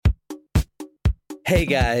Hey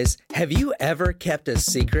guys, have you ever kept a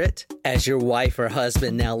secret? As your wife or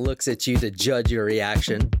husband now looks at you to judge your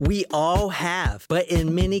reaction, we all have. But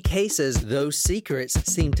in many cases, those secrets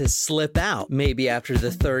seem to slip out. Maybe after the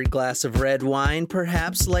third glass of red wine,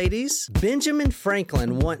 perhaps, ladies? Benjamin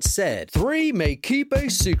Franklin once said, 3 may keep a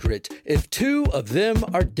secret if 2 of them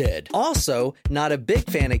are dead. Also, not a big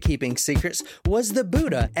fan of keeping secrets was the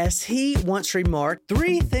Buddha, as he once remarked,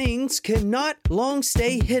 3 things cannot long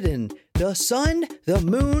stay hidden: the sun, the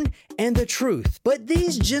moon, and the truth. But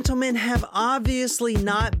these gentlemen have obviously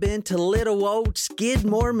not been to little old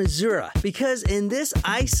Skidmore, Missouri, because in this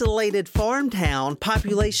isolated farm town,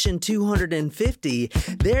 population 250,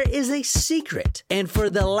 there is a secret. And for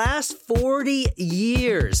the last 40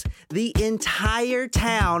 years, the entire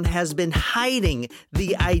town has been hiding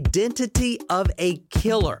the identity of a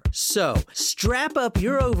killer. So, strap up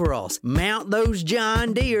your overalls, mount those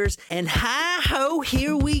John Deeres, and hi-ho,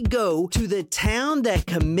 here we go to the town that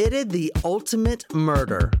committed the ultimate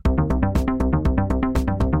murder.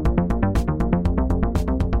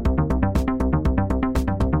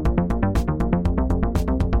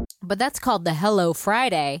 But that's called the Hello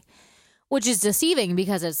Friday, which is deceiving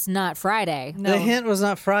because it's not Friday. No. The hint was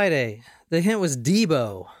not Friday. The hint was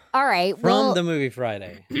Debo. All right. From the movie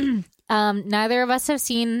Friday. Neither of us have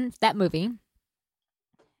seen that movie.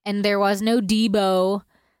 And there was no Debo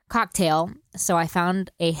cocktail, so I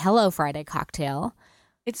found a Hello Friday cocktail.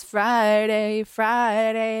 It's Friday,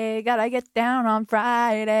 Friday, gotta get down on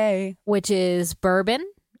Friday. Which is bourbon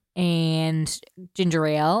and ginger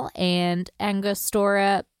ale and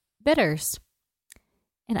Angostura bitters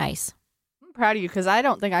and ice. I'm proud of you because I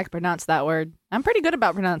don't think I could pronounce that word. I'm pretty good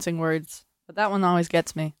about pronouncing words, but that one always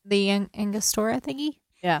gets me. The Angostura thingy?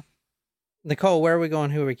 Yeah. Nicole, where are we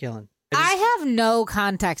going? Who are we killing? I have no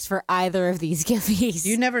context for either of these giffies.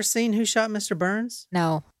 You never seen Who Shot Mr. Burns?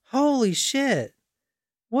 No. Holy shit.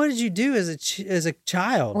 What did you do as a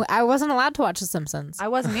child? Well, I wasn't allowed to watch The Simpsons. I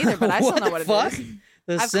wasn't either, but I still know what it is.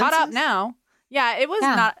 I've caught up now. Yeah, it was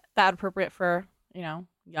not that appropriate for,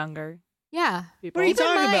 younger people. What are you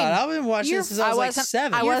talking about? I've been watching this since I was like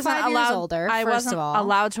 7. I wasn't 5 years allowed. older, I first wasn't of all.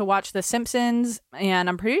 allowed to watch The Simpsons, and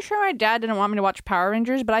I'm pretty sure my dad didn't want me to watch Power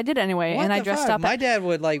Rangers, but I did anyway. What and I the dressed fuck? up. My dad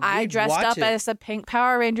would I dressed up as a pink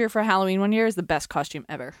Power Ranger for Halloween one year. Is the best costume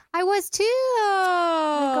ever. I was too.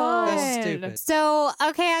 Oh my That's stupid. So,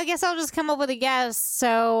 okay, I guess I'll just come up with a guess.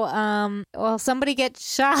 So, somebody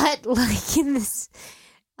gets shot like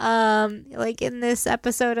in this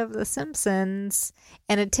episode of The Simpsons,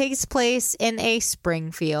 and it takes place in a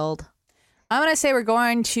Springfield. I'm gonna say we're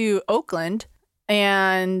going to Oakland,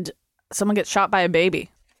 and someone gets shot by a baby.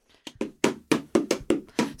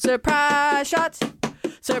 Surprise shots!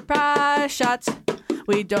 Surprise shots!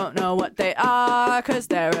 We don't know what they are, 'cause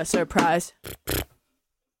they're a surprise.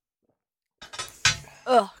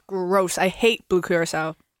 Ugh, gross. I hate blue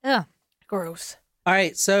curacao. Ugh. Gross. All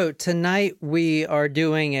right, so tonight we are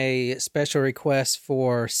doing a special request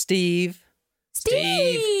for Steve.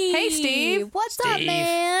 Steve! Hey, Steve. What's up,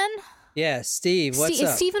 man? Yeah, Steve, what's Is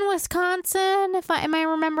up? Steve in Wisconsin, am I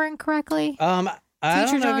remembering correctly? I don't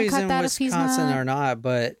Teacher know John, if he's cut in that if he's Wisconsin not. or not,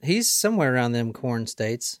 but he's somewhere around them corn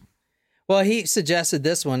states. Well, he suggested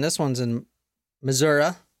this one. This one's in Missouri.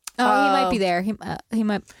 Oh, he might be there. He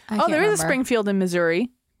might. I can't there is a remember. Springfield in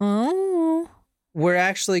Missouri. Oh, We're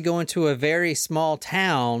actually going to a very small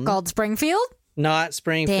town. called Springfield. Not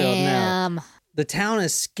Springfield, no. Damn. The town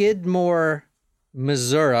is Skidmore,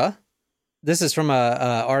 Missouri. This is from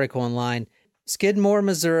a article online. Skidmore,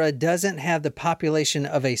 Missouri doesn't have the population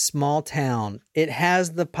of a small town. It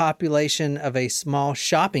has the population of a small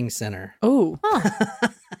shopping center. Oh.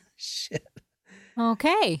 Shit.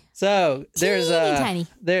 Okay. So there's Teeny tiny.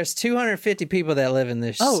 there's 250 people that live in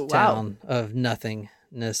this town of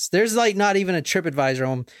nothingness. There's like not even a TripAdvisor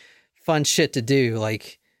on fun shit to do,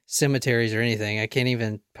 like cemeteries or anything. I can't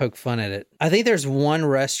even poke fun at it. I think there's one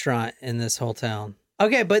restaurant in this whole town.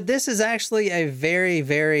 Okay, but this is actually a very,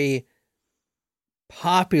 very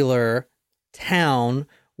popular town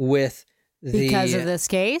with Because of this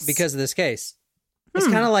case? Because of this case. It's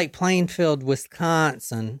kind of like Plainfield,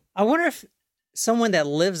 Wisconsin. I wonder if someone that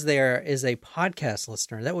lives there is a podcast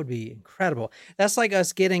listener. That would be incredible. That's like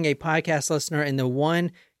us getting a podcast listener in the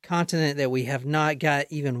one continent that we have not got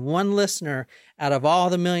even one listener out of all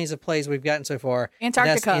the millions of plays we've gotten so far.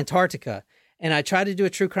 Antarctica. That's Antarctica. And I tried to do a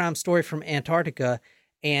true crime story from Antarctica,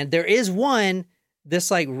 and there is one,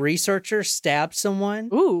 this like researcher stabbed someone.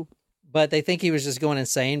 Ooh. But they think he was just going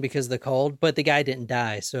insane because of the cold. But the guy didn't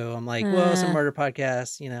die. So I'm like, well, it's a murder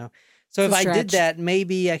podcast, So if I did that,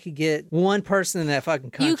 maybe I could get one person in that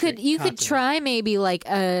fucking country. You could try maybe like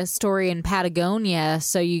a story in Patagonia,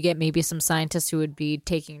 so you get maybe some scientists who would be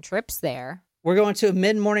taking trips there. We're going to a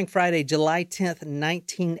Mid-Morning Friday, July 10th,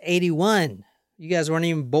 1981. You guys weren't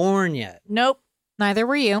even born yet. Nope. Neither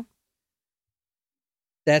were you.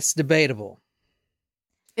 That's debatable.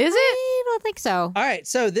 Is it? I don't think so. All right,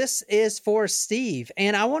 so this is for Steve,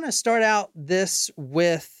 and I want to start out this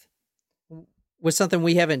with something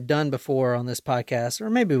we haven't done before on this podcast, or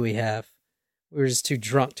maybe we have. We were just too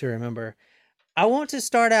drunk to remember. I want to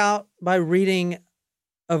start out by reading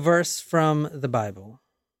a verse from the Bible.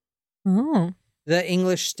 Oh. The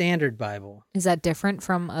English Standard Bible. Is that different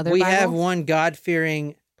from other We Bibles? have one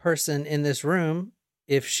God-fearing person in this room.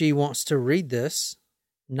 If she wants to read this,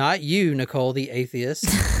 not you, Nicole, the atheist.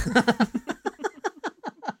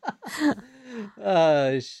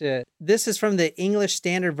 Oh, shit. This is from the English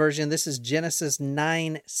Standard Version. This is Genesis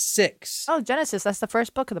 9:6. Oh, Genesis. That's the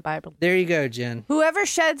first book of the Bible. There you go, Jen. Whoever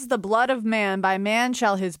sheds the blood of man, by man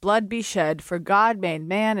shall his blood be shed, for God made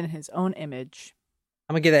man in his own image.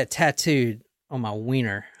 I'm going to get that tattooed on my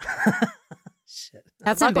wiener. Shit.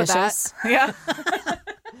 That's Fuck with ambitious. that.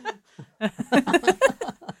 Yeah.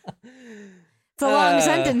 It's a long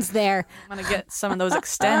sentence there. I'm going to get some of those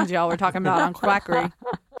extends y'all were talking about on Quackery.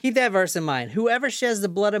 Keep that verse in mind. Whoever sheds the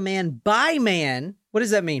blood of man by man, what does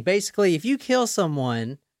that mean? Basically, if you kill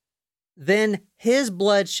someone, then his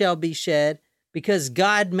blood shall be shed because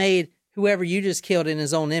God made whoever you just killed in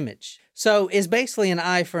his own image. So it's basically an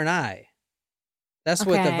eye for an eye. That's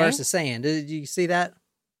what the verse is saying. Did you see that?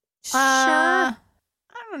 Sure. I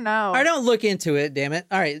don't know. I don't look into it, damn it.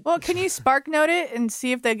 All right. Well, can you spark note it and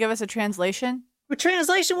see if they give us a translation? But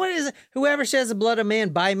translation, what is it? Whoever sheds the blood of man,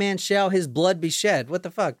 by man shall his blood be shed. What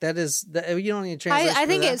the fuck? That is, you don't need a translation. I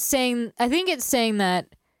think it's saying that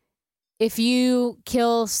if you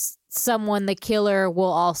kill someone, the killer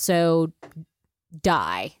will also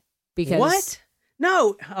die. Because what?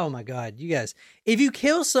 No. Oh my God, you guys. If you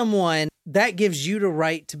kill someone, that gives you the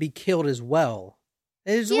right to be killed as well.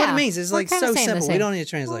 It's what it means. It's like so simple. We don't need a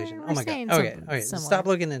translation. We're oh my God. Okay. Stop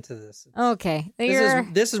looking into this. Okay.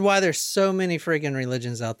 This is why there's so many freaking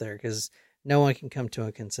religions out there, because no one can come to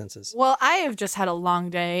a consensus. Well, I have just had a long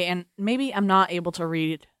day, and maybe I'm not able to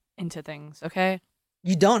read into things, okay?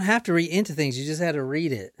 You don't have to read into things. You just had to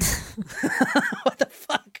read it. What the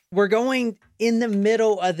fuck? We're going in the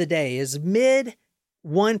middle of the day. It's mid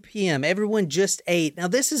 1 p.m. Everyone just ate. Now,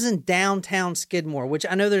 this is in downtown Skidmore, which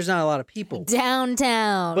I know there's not a lot of people.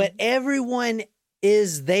 Downtown. But everyone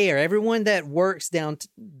is there. Everyone that works down.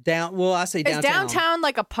 Well, I say downtown. Is downtown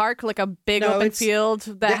like a park, like a big open field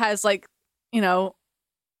that has like, I'm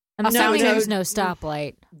assuming there's no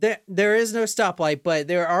stoplight. There is no stoplight, but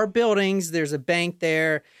there are buildings. There's a bank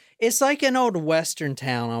there. It's like an old Western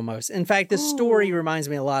town almost. In fact, this story reminds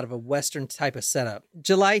me a lot of a Western type of setup.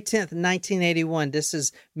 July 10th, 1981. This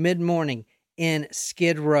is mid-morning in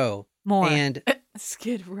Skid Row. And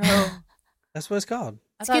Skid Row. That's what it's called.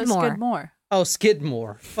 Skidmore. Oh,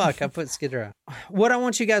 Skidmore. Fuck, I put Skid Row. What I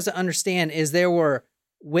want you guys to understand is there were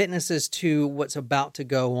witnesses to what's about to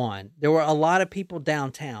go on. There were a lot of people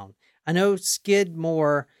downtown. I know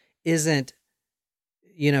Skidmore isn't,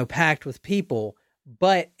 packed with people,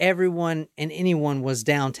 but everyone and anyone was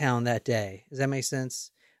downtown that day. Does that make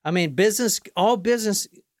sense? I mean, all business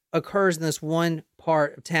occurs in this one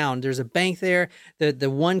part of town. There's a bank there, the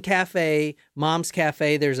one cafe, Mom's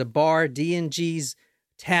Cafe. There's a bar, D&G's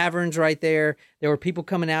Taverns right there. There were people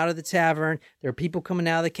coming out of the tavern. There were people coming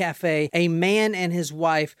out of the cafe. A man and his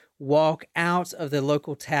wife walk out of the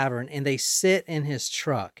local tavern and they sit in his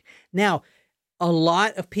truck. Now, a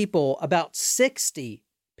lot of people, about 60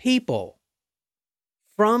 people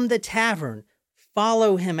from the tavern,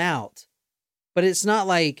 follow him out, but it's not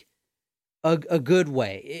like a good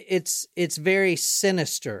way. It's very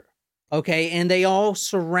sinister. Okay. And they all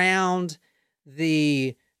surround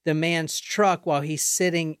the man's truck while he's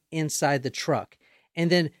sitting inside the truck. And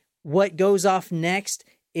then what goes off next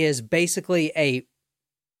is basically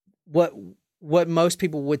what most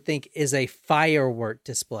people would think is a firework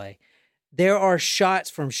display. There are shots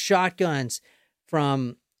from shotguns,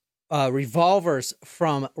 from revolvers,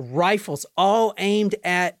 from rifles, all aimed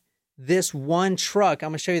at this one truck. I'm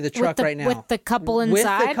going to show you the truck right now. With the couple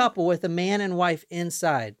inside? With the couple, with the man and wife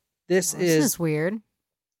inside. This is weird.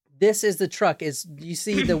 This is the truck. You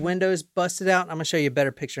see the windows busted out? I'm going to show you a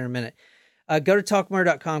better picture in a minute. Go to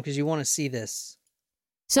talkmurder.com because you want to see this.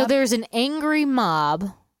 So there's an angry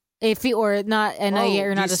mob. You're not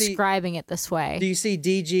describing it this way. Do you see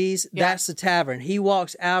DG's? Yeah. That's the tavern. He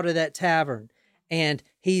walks out of that tavern and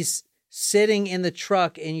he's sitting in the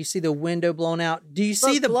truck and you see the window blown out. Do you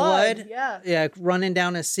see the blood? Yeah, running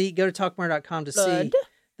down his seat. Go to talkmurder.com to see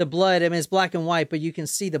the blood. I mean, it's black and white, but you can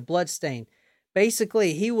see the blood stain.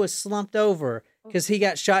 Basically, he was slumped over because he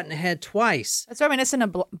got shot in the head twice. That's reminiscent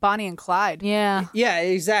of Bonnie and Clyde. Yeah. Yeah,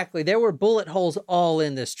 exactly. There were bullet holes all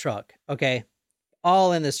in this truck, okay?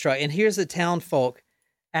 All in this truck. And here's the town folk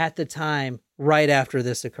at the time right after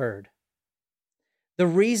this occurred. The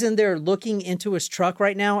reason they're looking into his truck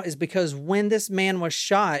right now is because when this man was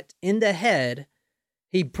shot in the head,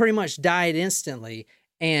 he pretty much died instantly.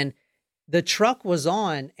 And the truck was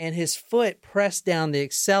on and his foot pressed down the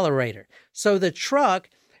accelerator. So the truck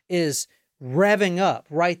is revving up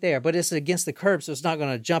right there, but it's against the curb, so it's not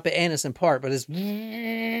going to jump at Anderson Park, but it's...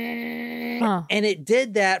 And it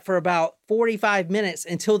did that for about 45 minutes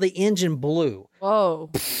until the engine blew. Whoa.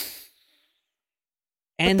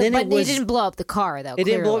 And but then it didn't blow up the car, though. It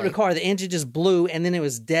didn't blow up the car. The engine just blew, and then it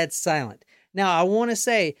was dead silent. Now, I want to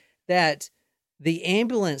say that the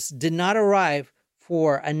ambulance did not arrive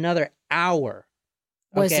for another hour.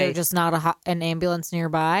 Was there just not an ambulance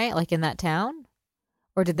nearby, like in that town?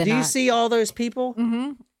 Or did they Do you see all those people?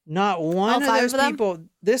 Mm-hmm. Not one of those people.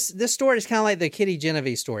 This story is kind of like the Kitty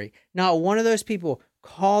Genovese story. Not one of those people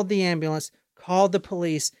called the ambulance, called the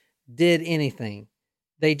police, did anything.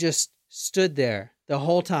 They just stood there the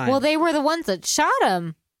whole time. Well, they were the ones that shot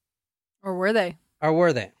him. Or were they?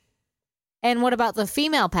 And what about the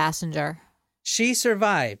female passenger? She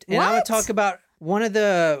survived. And What? I would talk about one of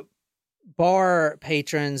the bar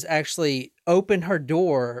patrons actually opened her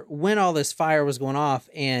door when all this fire was going off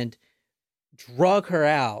and drug her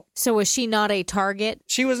out. So was she not a target?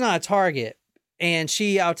 She was not a target. And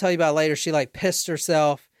I'll tell you about it later, she like pissed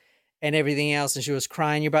herself and everything else. And she was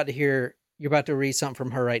crying. You're about to read something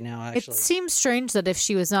from her right now, actually. It seems strange that if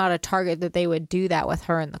she was not a target that they would do that with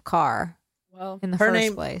her in the car. Well, in the her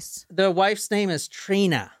first place. The wife's name is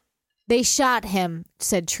Trina. They shot him,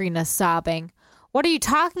 said Trina, sobbing. What are you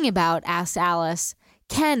talking about? Asked Alice.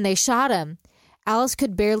 Ken, they shot him. Alice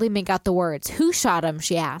could barely make out the words. Who shot him?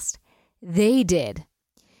 She asked. They did.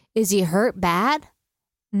 Is he hurt bad?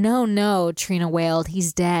 No, Trina wailed.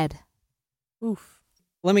 He's dead. Oof.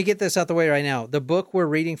 Let me get this out the way right now. The book we're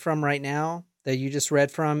reading from right now that you just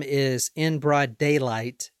read from is In Broad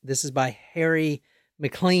Daylight. This is by Harry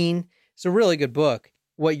McLean. It's a really good book.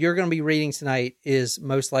 What you're going to be reading tonight is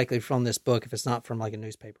most likely from this book if it's not from like a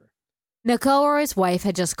newspaper. McElroy's wife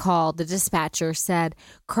had just called, the dispatcher said,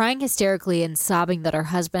 crying hysterically and sobbing that her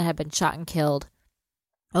husband had been shot and killed.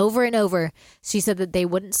 Over and over, she said that they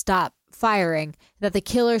wouldn't stop firing, that the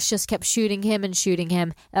killers just kept shooting him,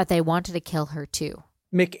 that they wanted to kill her too.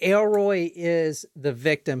 McElroy is the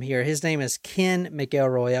victim here. His name is Ken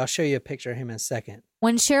McElroy. I'll show you a picture of him in a second.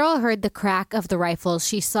 When Cheryl heard the crack of the rifles,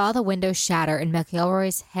 she saw the window shatter and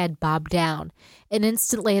McElroy's head bob down. An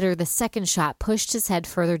instant later, the second shot pushed his head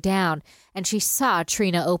further down, and she saw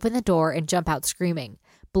Trina open the door and jump out screaming.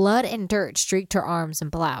 Blood and dirt streaked her arms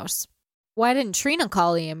and blouse. Why didn't Trina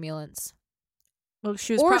call the ambulance? Well,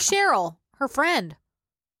 she was Cheryl, her friend.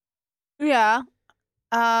 Yeah.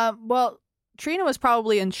 Well, Trina was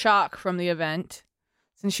probably in shock from the event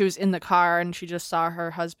since she was in the car and she just saw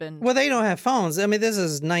her husband. Well, they don't have phones. I mean, this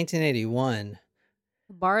is 1981.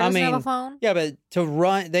 The bar doesn't have a phone? Yeah, but to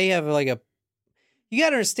run, they have like you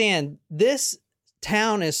got to understand, this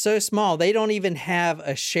town is so small, they don't even have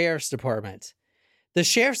a sheriff's department. The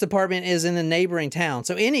sheriff's department is in the neighboring town.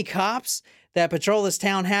 So any cops that patrol this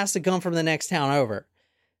town has to come from the next town over.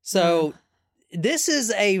 So this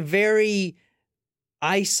is a very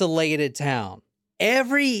isolated town.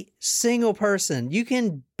 Every single person, you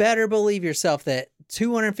can better believe yourself that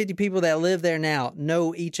 250 people that live there now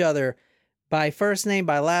know each other by first name,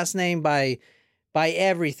 by last name, by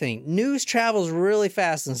everything. News travels really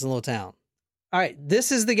fast in this little town. All right,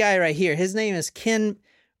 this is the guy right here. His name is Ken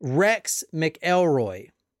Rex McElroy.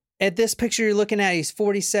 At this picture you're looking at, he's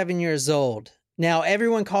 47 years old. Now,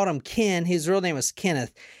 everyone called him Ken. His real name was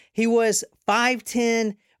Kenneth. He was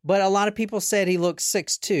 5'10", but a lot of people said he looked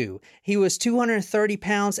 6'2". He was 230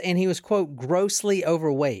 pounds, and he was, quote, grossly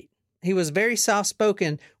overweight. He was very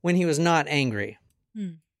soft-spoken when he was not angry.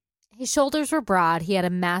 His shoulders were broad, he had a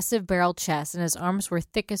massive barrel chest, and his arms were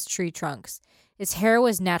thick as tree trunks. His hair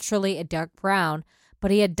was naturally a dark brown, but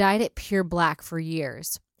he had dyed it pure black for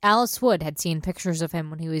years. Alice Wood had seen pictures of him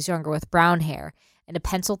when he was younger with brown hair and a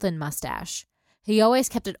pencil-thin mustache. He always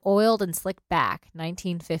kept it oiled and slicked back,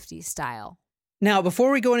 1950s style. Now, before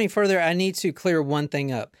we go any further, I need to clear one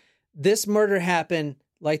thing up. This murder happened,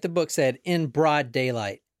 like the book said, in broad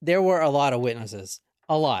daylight. There were a lot of witnesses.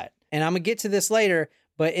 A lot. And I'm going to get to this later,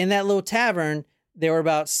 but in that little tavern, there were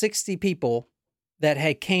about 60 people that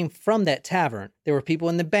had came from that tavern. There were people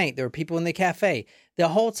in the bank. There were people in the cafe. The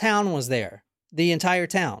whole town was there. The entire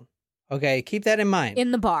town. Okay, keep that in mind.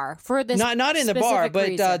 In the bar for this, not in the bar,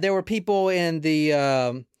 but there were people in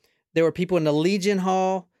the Legion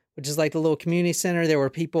Hall, which is like the little community center. There were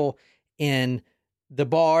people in the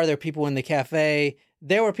bar. There were people in the cafe.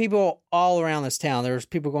 There were people all around this town. There was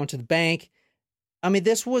people going to the bank. I mean,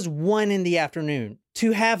 this was 1 p.m.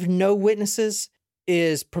 To have no witnesses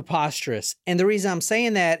is preposterous. And the reason I'm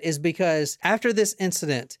saying that is because after this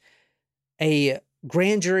incident, a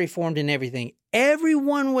grand jury formed and everything.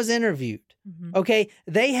 Everyone was interviewed. Mhm. Okay.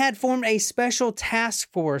 They had formed a special task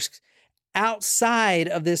force outside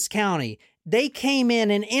of this county. They came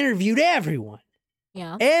in and interviewed everyone.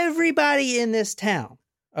 Yeah. Everybody in this town.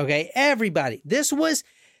 Okay. Everybody. This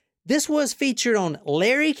was featured on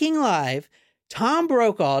Larry King Live. Tom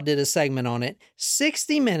Brokaw did a segment on it.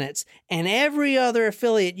 60 Minutes and every other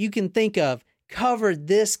affiliate you can think of covered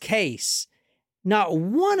this case. Not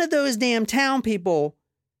one of those damn town people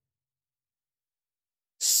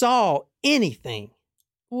saw anything.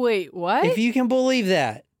 Wait, what? If you can believe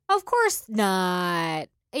that. Of course not.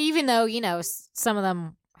 Even though, some of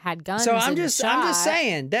them had guns. So I'm and just shot.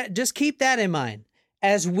 saying that, just keep that in mind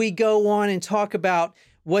as we go on and talk about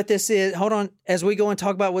what this is. Hold on, as we go and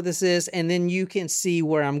talk about what this is, and then you can see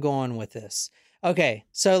where I'm going with this. Okay,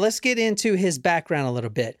 so let's get into his background a little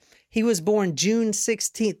bit. He was born June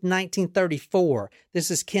 16th, 1934.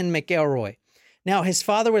 This is Ken McElroy. Now, his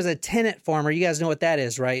father was a tenant farmer. You guys know what that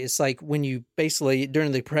is, right? It's like when you basically,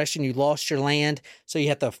 during the Depression, you lost your land, so you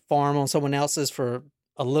have to farm on someone else's for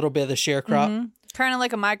a little bit of the sharecrop. Kind of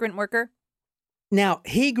like a migrant worker. Now,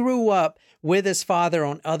 he grew up with his father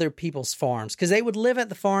on other people's farms because they would live at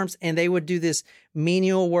the farms and they would do this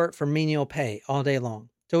menial work for menial pay all day long.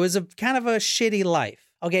 So it was a kind of a shitty life.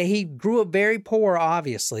 Okay, he grew up very poor,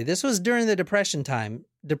 obviously. This was during the Depression time.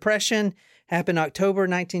 Depression happened October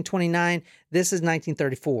 1929. This is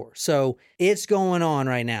 1934. So it's going on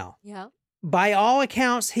right now. Yeah. By all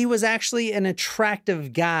accounts, he was actually an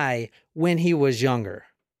attractive guy when he was younger.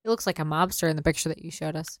 He looks like a mobster in the picture that you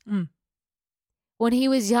showed us. Mm. When he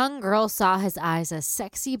was young, girls saw his eyes as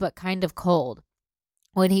sexy but kind of cold.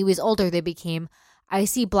 When he was older, they became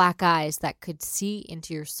icy black eyes that could see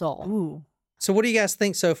into your soul. Ooh. So what do you guys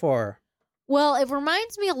think so far? Well, it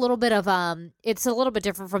reminds me a little bit of it's a little bit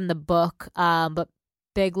different from the book, but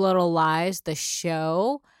Big Little Lies, the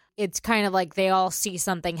show. It's kind of like they all see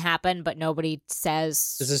something happen, but nobody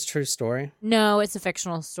says. Is this a true story? No, it's a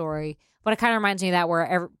fictional story. But it kind of reminds me of that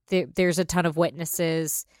where there's a ton of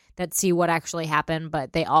witnesses that see what actually happened,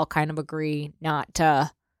 but they all kind of agree not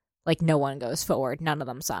to, like, no one goes forward. None of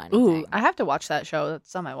them saw anything. Ooh, I have to watch that show.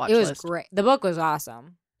 That's on my watch It was list. great. The book was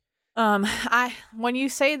awesome. When you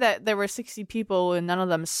say that there were 60 people and none of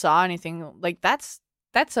them saw anything, like that's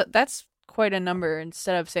quite a number.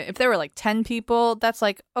 Instead of saying if there were like 10 people, that's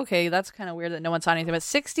like, okay, that's kind of weird that no one saw anything. But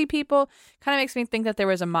 60 people kind of makes me think that there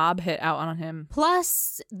was a mob hit out on him.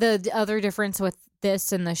 Plus, the other difference with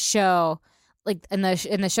this and the show, like in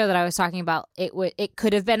the show that I was talking about, it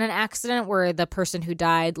could have been an accident where the person who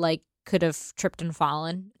died could have tripped and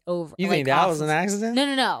fallen over. You think that was an accident?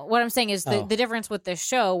 No. What I'm saying is the difference with this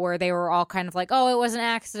show where they were all kind of like, oh, it was an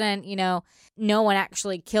accident, no one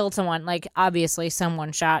actually killed someone. Like, obviously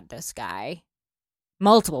someone shot this guy.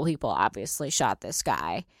 Multiple people obviously shot this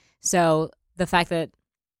guy. So the fact that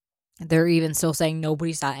they're even still saying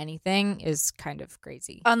nobody saw anything is kind of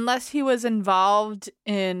crazy. Unless he was involved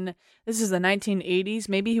in, this is the 1980s,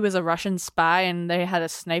 maybe he was a Russian spy and they had a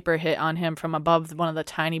sniper hit on him from above one of the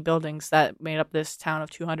tiny buildings that made up this town of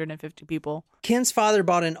 250 people. Ken's father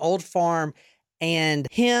bought an old farm and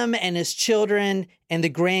him and his children and the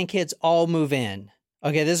grandkids all move in.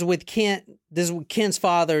 Okay, this is with Ken's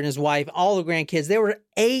father and his wife, all the grandkids. There were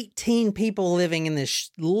 18 people living in this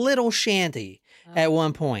little shanty at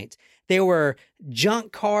one point. There were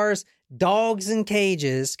junk cars, dogs in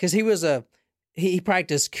cages, because he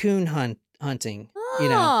practiced coon hunting.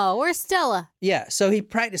 Oh, where's Stella? Yeah, so he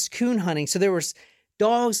practiced coon hunting. So there was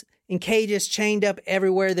dogs in cages chained up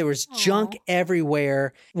everywhere. There was junk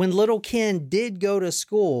everywhere. When little Ken did go to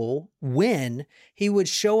school, he would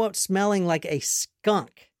show up smelling like a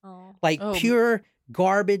skunk, pure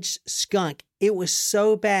garbage skunk. It was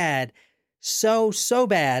so bad, so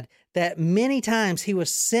bad that many times he was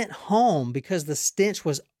sent home because the stench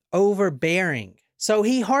was overbearing. So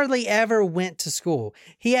he hardly ever went to school.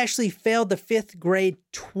 He actually failed the 5th grade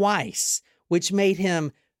twice, which made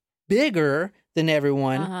him bigger than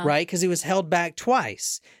everyone, right? Because he was held back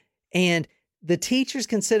twice. And the teachers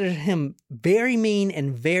considered him very mean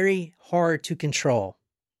and very hard to control.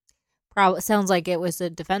 Probably sounds like it was a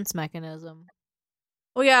defense mechanism.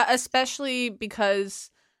 Well, yeah, especially because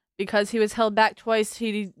he was held back twice.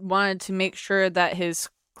 He wanted to make sure that his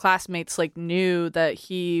classmates like knew that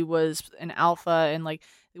he was an alpha, and like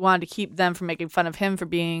he wanted to keep them from making fun of him for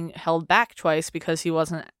being held back twice because he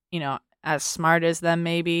wasn't, as smart as them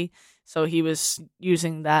maybe. So he was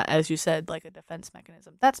using that, as you said, like a defense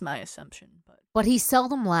mechanism. That's my assumption. But he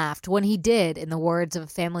seldom laughed. When he did, in the words of a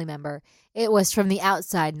family member, it was from the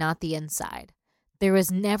outside, not the inside. There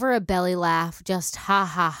was never a belly laugh, just ha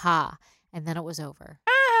ha ha, and then it was over.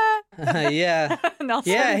 Yeah.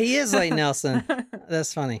 Nelson. Yeah, he is like Nelson.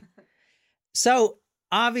 That's funny. So,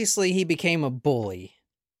 obviously, he became a bully.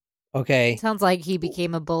 Okay. Sounds like he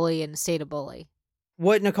became a bully and stayed a bully.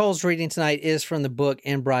 What Nicole's reading tonight is from the book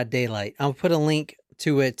In Broad Daylight. I'll put a link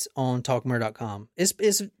to it on talkmurder.com.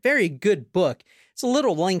 It's a very good book. It's a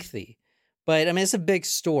little lengthy, but I mean, it's a big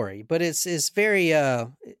story, but it's very, I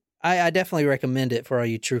definitely recommend it for all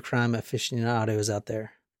you true crime aficionados out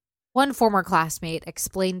there. One former classmate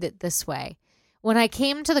explained it this way. When I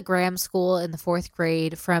came to the Graham School in the 4th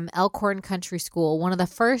grade from Elkhorn Country School, one of the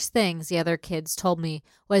first things the other kids told me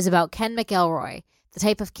was about Ken McElroy, the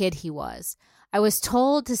type of kid he was. I was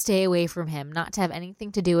told to stay away from him, not to have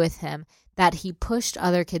anything to do with him, that he pushed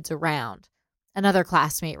other kids around. Another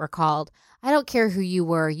classmate recalled, I don't care who you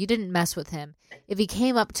were, you didn't mess with him. If he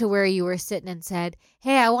came up to where you were sitting and said,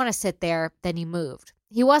 hey, I want to sit there, then you moved.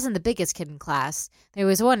 He wasn't the biggest kid in class. There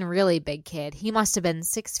was one really big kid. He must have been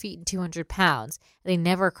 6 feet and 200 pounds, and he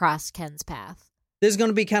never crossed Ken's path. This is going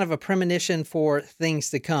to be kind of a premonition for things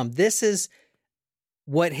to come. This is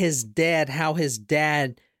how his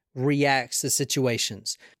dad reacts to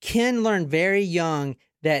situations. Ken learned very young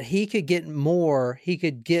that he could get more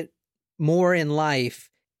in life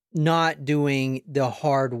not doing the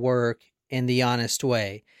hard work in the honest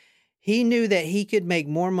way. He knew that he could make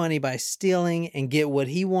more money by stealing and get what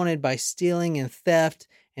he wanted by stealing and theft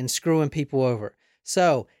and screwing people over.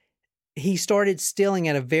 So he started stealing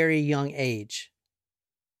at a very young age.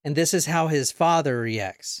 And this is how his father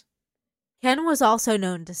reacts. Ken was also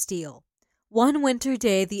known to steal. One winter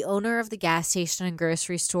day, the owner of the gas station and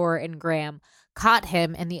grocery store in Graham caught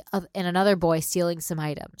him and another boy stealing some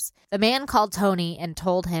items. The man called Tony and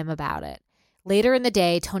told him about it. Later in the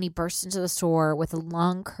day, Tony burst into the store with a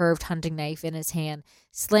long, curved hunting knife in his hand,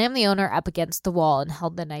 slammed the owner up against the wall, and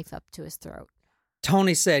held the knife up to his throat.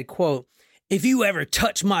 Tony said, quote, if you ever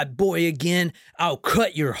touch my boy again, I'll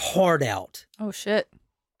cut your heart out. Oh, shit.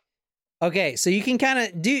 Okay, so you can kind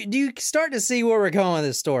of, do you start to see where we're going with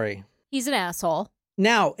this story? He's an asshole.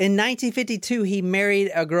 Now, in 1952, he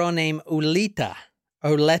married a girl named Oleta.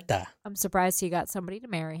 I'm surprised he got somebody to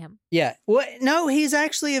marry him. Yeah. Well, no, he's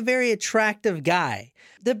actually a very attractive guy.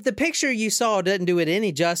 The picture you saw doesn't do it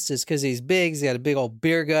any justice because he's big. He's got a big old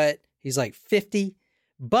beer gut. He's like 50.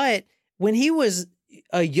 But when he was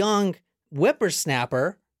a young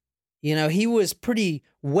whippersnapper, he was pretty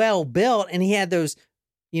well built and he had those,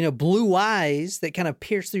 blue eyes that kind of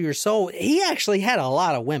pierce through your soul. He actually had a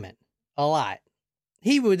lot of women. A lot.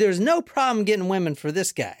 There's no problem getting women for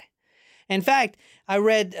this guy. In fact, I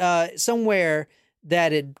read somewhere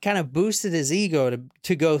that it kind of boosted his ego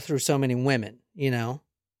to go through so many women,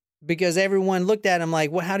 because everyone looked at him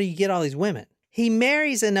like, well, how do you get all these women? He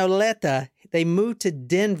marries an Oleta. They moved to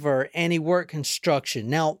Denver and he worked construction.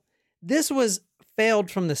 Now, this was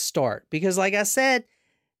failed from the start because, like I said,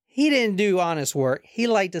 he didn't do honest work. He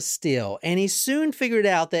liked to steal. And he soon figured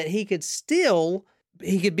out that he could steal,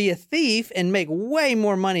 he could be a thief and make way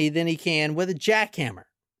more money than he can with a jackhammer.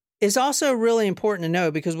 It's also really important to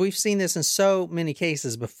know, because we've seen this in so many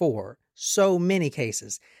cases before,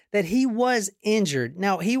 that he was injured.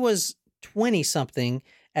 Now, he was 20-something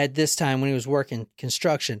at this time when he was working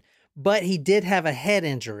construction, but he did have a head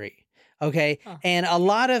injury, okay? Huh. And a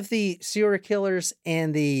lot of the serial killers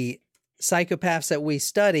and the psychopaths that we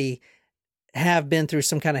study have been through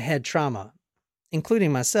some kind of head trauma,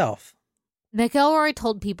 including myself. McElroy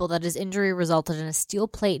told people that his injury resulted in a steel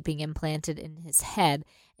plate being implanted in his head,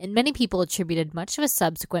 and many people attributed much of his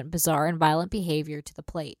subsequent bizarre and violent behavior to the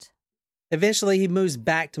plate. Eventually, he moves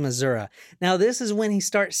back to Missouri. Now, this is when he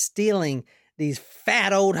starts stealing these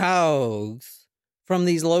fat old hogs from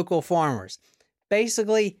these local farmers.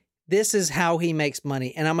 Basically, this is how he makes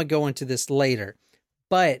money, and I'm going to go into this later.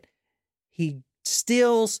 But he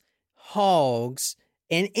steals hogs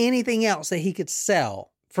and anything else that he could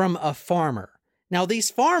sell from a farmer. Now, these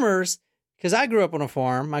farmers, because I grew up on a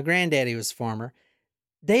farm, my granddaddy was a farmer,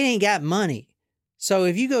 they ain't got money. So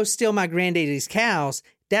if you go steal my granddaddy's cows,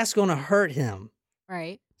 that's going to hurt him.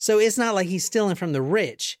 Right. So it's not like he's stealing from the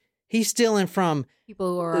rich. He's stealing from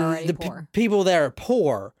people who are already poor. People that are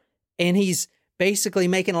poor. And he's basically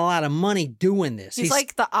making a lot of money doing this. He's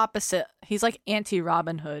like the opposite. He's like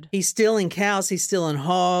anti-Robin Hood. He's stealing cows. He's stealing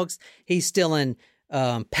hogs. He's stealing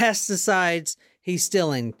pesticides. He's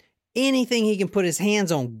stealing anything he can put his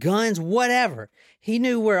hands on, guns, whatever. He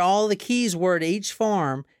knew where all the keys were to each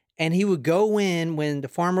farm, and he would go in when the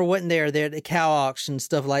farmer wasn't there at the cow auction,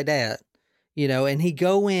 stuff like that, and he'd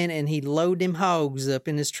go in and he'd load them hogs up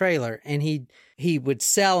in his trailer, and he would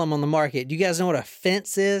sell them on the market. You guys know what a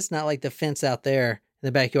fence is? Not like the fence out there in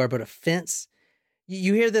the backyard, but a fence.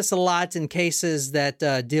 You hear this a lot in cases that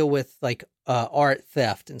deal with like art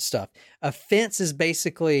theft and stuff. A fence is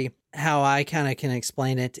basically how I kind of can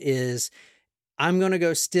explain it is I'm going to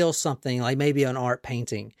go steal something like maybe an art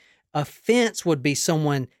painting. A fence would be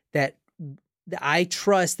someone that I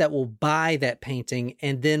trust that will buy that painting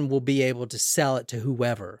and then will be able to sell it to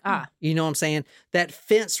whoever. You know what I'm saying? That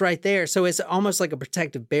fence right there. So it's almost like a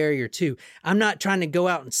protective barrier too. I'm not trying to go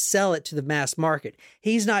out and sell it to the mass market.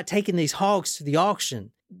 He's not taking these hogs to the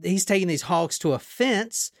auction. He's taking these hogs to a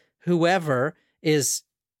fence, whoever is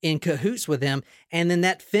in cahoots with him. And then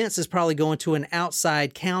that fence is probably going to an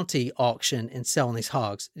outside county auction and selling these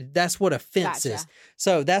hogs. That's what a fence is.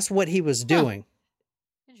 So that's what he was doing.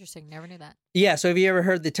 Interesting. Never knew that. Yeah. So have you ever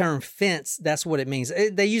heard the term fence? That's what it means.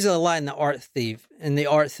 They use it a lot in the art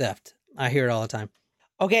theft. I hear it all the time.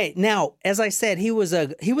 Okay. Now, as I said, he was a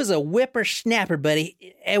whippersnapper,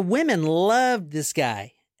 buddy. And women loved this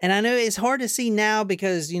guy. And I know it's hard to see now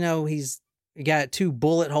because, he's got 2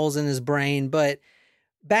 bullet holes in his brain. But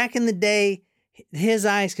back in the day, his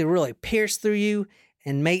eyes could really pierce through you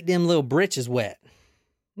and make them little britches wet.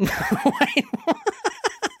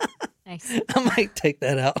 Nice. I might take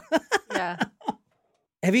that out. Yeah.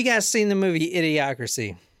 Have you guys seen the movie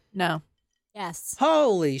Idiocracy? No. Yes.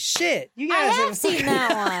 Holy shit. You guys I have seen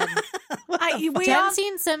that one. Jen's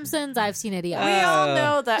seen Simpsons. I've seen Idiocracy. We all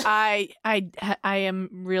know that I am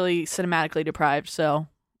really cinematically deprived, so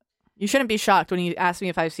you shouldn't be shocked when you ask me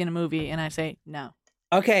if I've seen a movie and I say no.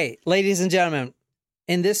 Okay, ladies and gentlemen,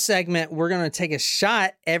 in this segment, we're going to take a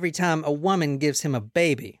shot every time a woman gives him a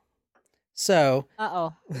baby. So,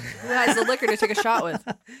 who has the liquor to take a shot with?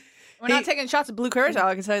 We're not taking shots of Blue Curacao,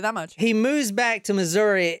 I can tell you that much. He moves back to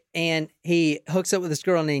Missouri and he hooks up with this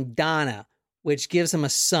girl named Donna, which gives him a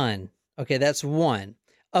son. Okay, that's one.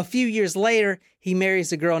 A few years later, he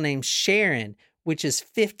marries a girl named Sharon, which is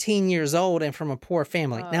 15 years old and from a poor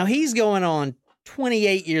family. Now, he's going on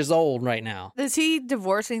 28 years old right now. Is he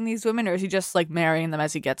divorcing these women or is he just like marrying them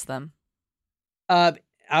as he gets them?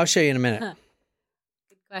 I'll show you in a minute.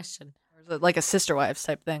 Good question. Or is it like a sister wives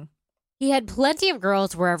type thing? He had plenty of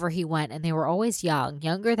girls wherever he went, and they were always young,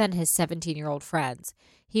 younger than his 17-year-old friends.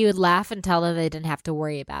 He would laugh and tell them they didn't have to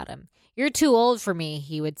worry about him. "You're too old for me,"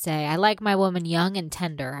 he would say. "I like my woman young and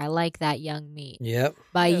tender. I like that young meat." Yep.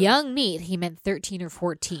 By young meat, he meant 13 or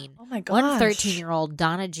 14. Oh my gosh. One 13-year-old,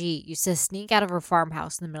 Donna G., used to sneak out of her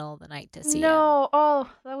farmhouse in the middle of the night to see him.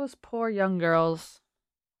 Oh, that was poor young girls.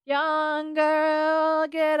 Young girl,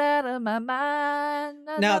 get out of my mind.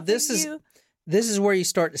 Now, this is where you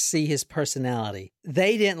start to see his personality.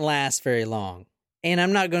 They didn't last very long. And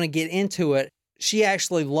I'm not going to get into it. She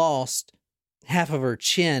actually lost half of her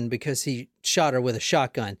chin because he shot her with a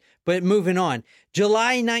shotgun. But moving on.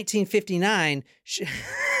 July 1959.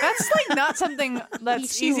 That's like not something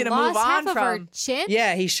that's She easy to lost move on half of her from. chin?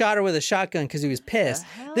 Yeah, he shot her with a shotgun because he was pissed.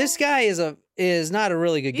 hell? This guy is not a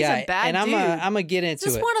really good He's guy. a bad and I'm dude. gonna get Is into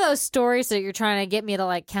this it. one of those stories that you're trying to get me to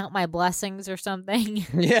like count my blessings or something?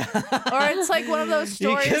 Yeah. Or it's like one of those You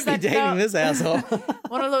stories could be that dating this asshole.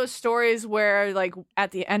 one of those stories where like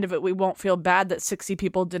at the end of it we won't feel bad that 60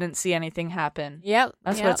 people didn't see anything happen. Yep.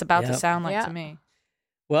 That's what it's about to Yep. sound like Yep. to me.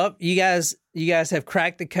 Well, you guys have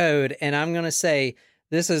cracked the code, and I'm going to say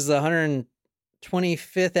this is the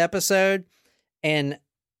 125th episode, and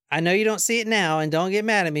I know you don't see it now, and don't get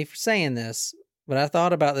mad at me for saying this, but I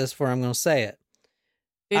thought about this before I'm going to say it.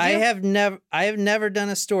 Did I you? have never done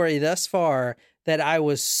a story thus far that I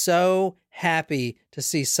was so happy to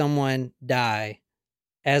see someone die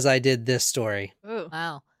as I did this story. Ooh.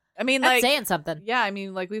 Wow. I mean, That's like, saying something. yeah, I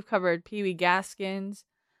mean, like we've covered Pee Wee Gaskins.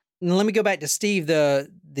 And let me go back to Steve, the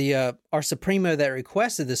our Supremo that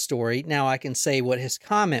requested this story. Now I can say what his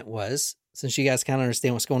comment was, since you guys kind of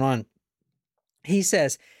understand what's going on. He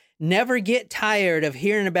says, "Never get tired of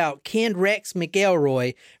hearing about Ken Rex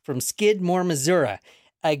McElroy from Skidmore, Missouri,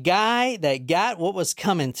 a guy that got what was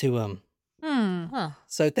coming to him." Huh.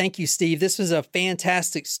 So thank you, Steve. This was a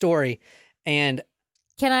fantastic story. And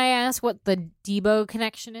Can I ask what the Debo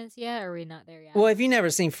connection is yet? Or are we not there yet? well, if you've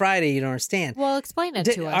never seen Friday, you don't understand. Well, explain it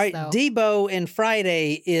to us, All right, though. Debo in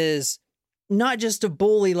Friday is not just a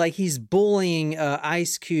bully, like he's bullying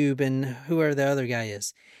Ice Cube and whoever the other guy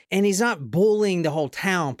is. And he's not bullying the whole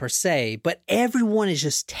town per se, but everyone is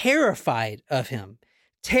just terrified of him.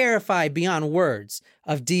 Terrified beyond words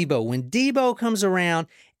of Debo. When Debo comes around,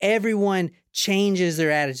 everyone changes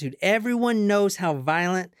their attitude. Everyone knows how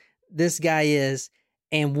violent this guy is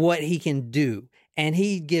and what he can do. And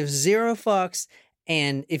he gives zero fucks.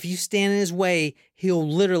 And if you stand in his way, he'll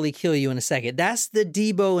literally kill you in a second. That's the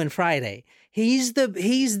Debo in Friday. He's the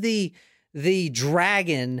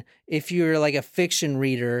dragon, if you're like a fiction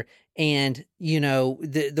reader, and you know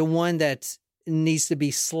the one that needs to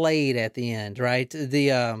be slayed at the end, right?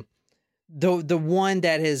 The one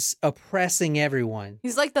that is oppressing everyone.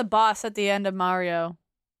 He's like the boss at the end of Mario.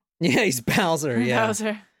 Yeah, he's Bowser. Yeah,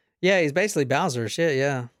 Bowser. Yeah, he's basically Bowser. Shit,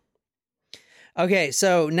 yeah. Okay,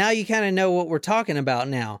 so now you kind of know what we're talking about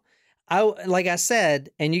now. Like I said,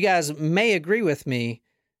 and you guys may agree with me,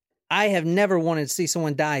 I have never wanted to see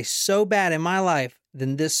someone die so bad in my life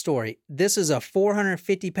than this story. This is a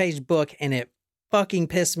 450-page book, and it fucking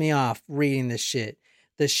pissed me off reading this shit.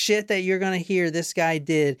 The shit that you're going to hear this guy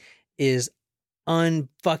did is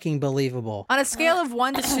unfucking believable. On a scale of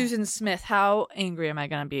 1 to Susan Smith, how angry am I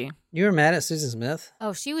going to be? You were mad at Susan Smith?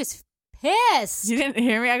 Oh, she was pissed. You didn't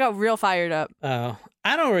hear me? I got real fired up. Oh,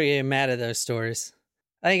 I don't really get mad at those stories.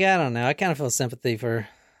 Like, I don't know. I kind of feel sympathy for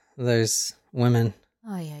those women.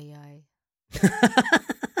 Ay, ay, ay.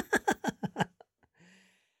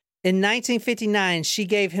 In 1959, she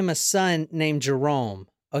gave him a son named Jerome.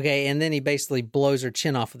 Okay, and then he basically blows her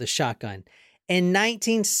chin off with a shotgun. In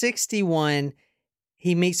 1961,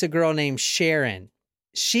 he meets a girl named Sharon.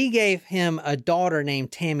 She gave him a daughter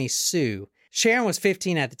named Tammy Sue. Sharon was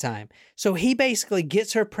 15 at the time. So he basically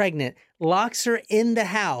gets her pregnant, locks her in the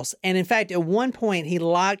house, and in fact, at one point, he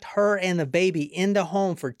locked her and the baby in the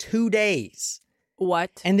home for 2 days.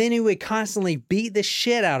 What? And then he would constantly beat the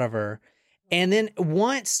shit out of her. And then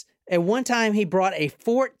at one time, he brought a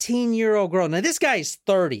 14-year-old girl. Now, this guy's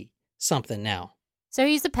 30-something now. So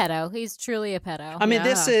he's a pedo. He's truly a pedo. I mean,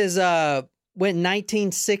 this is,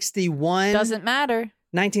 1961? Doesn't matter.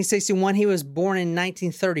 1961, he was born in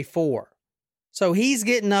 1934. So he's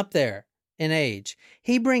getting up there in age.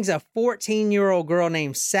 He brings a 14-year-old girl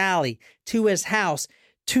named Sally to his house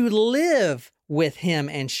to live with him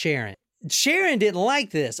and Sharon. Sharon didn't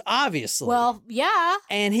like this, obviously. Well, yeah.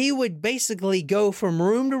 And he would basically go from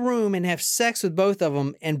room to room and have sex with both of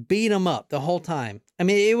them and beat them up the whole time. I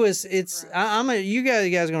mean, you guys are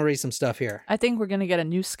going to read some stuff here. I think we're going to get a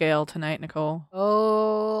new scale tonight, Nicole.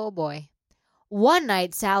 Oh, boy. One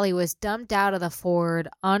night, Sally was dumped out of the Ford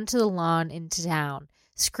onto the lawn into town,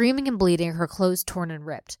 screaming and bleeding, her clothes torn and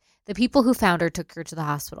ripped. The people who found her took her to the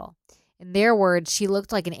hospital. In their words, she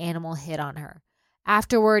looked like an animal hit on her.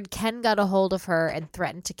 Afterward, Ken got a hold of her and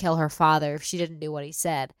threatened to kill her father if she didn't do what he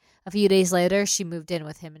said. A few days later, she moved in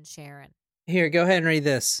with him and Sharon. Here, go ahead and read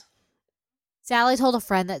this. Sally told a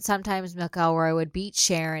friend that sometimes McElroy would beat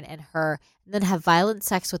Sharon and her and then have violent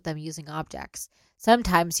sex with them using objects.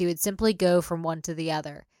 Sometimes he would simply go from one to the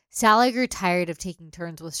other. Sally grew tired of taking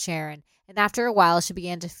turns with Sharon, and after a while she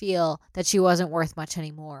began to feel that she wasn't worth much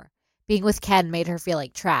anymore. Being with Ken made her feel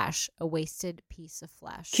like trash, a wasted piece of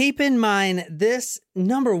flesh. Keep in mind, this,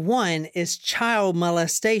 number one, is child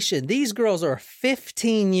molestation. These girls are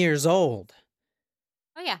 15 years old.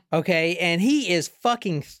 Oh, yeah. Okay, and he is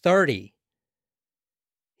fucking 30.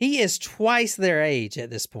 He is twice their age at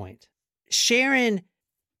this point. Sharon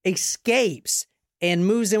escapes and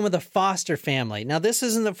moves in with a foster family. Now, this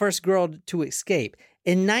isn't the first girl to escape.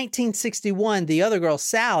 In 1961, the other girl,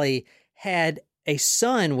 Sally, had a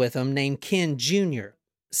son with him named Ken Jr.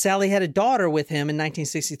 Sally had a daughter with him in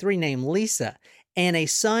 1963 named Lisa, and a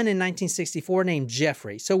son in 1964 named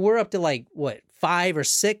Jeffrey. So we're up to 5 or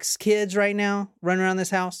 6 kids right now running around this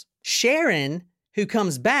house. Sharon, who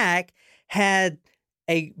comes back, had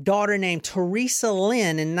a daughter named Teresa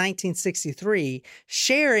Lynn in 1963.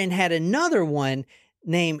 Sharon had another one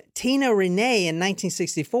named Tina Renee in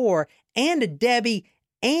 1964 and a Debbie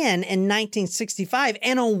Ann in 1965.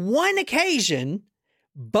 And on one occasion,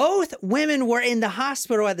 both women were in the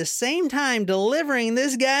hospital at the same time delivering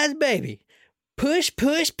this guy's baby. Push,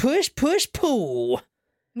 push, push, push, pull.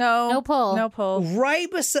 No pull. No pull.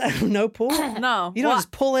 Right beside... No pull? No. You don't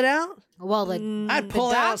just pull it out? Well, I'd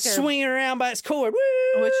pull it out, swing it around by its cord.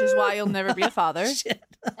 Woo! Which is why you'll never be a father. Shit.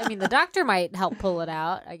 I mean, the doctor might help pull it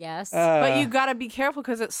out, I guess. But you got to be careful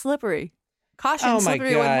because it's slippery. Caution, oh my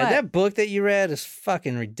slippery when God. wet. That book that you read is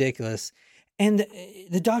fucking ridiculous. And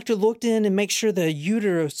the doctor looked in and make sure the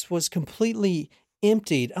uterus was completely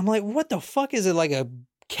emptied. I'm like, what the fuck is it, like a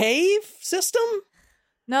cave system?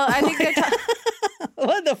 No, I think they're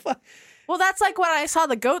What the fuck? Well, that's like when I saw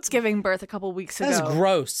the goats giving birth a couple weeks ago. That's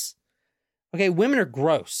gross. Okay, women are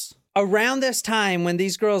gross. Around this time when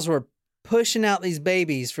these girls were pushing out these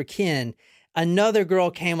babies for kin, another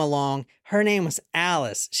girl came along. Her name was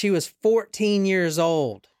Alice. She was 14 years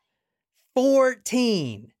old.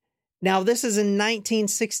 14. Now, this is in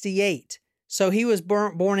 1968. So he was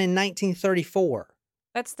born in 1934.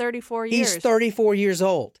 That's 34 years. He's 34 years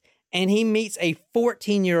old. And he meets a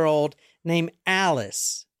 14-year-old named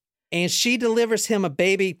Alice. And she delivers him a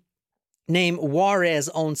baby named Juarez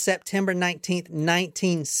on September 19th,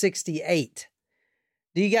 1968.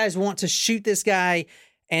 Do you guys want to shoot this guy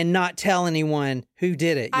and not tell anyone who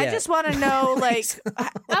did it yet? I just want to know,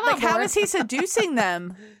 how is he seducing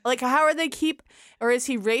them? Like, how are they or is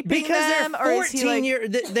he raping them?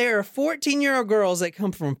 Because there are 14-year-old girls that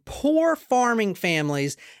come from poor farming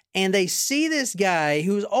families, and they see this guy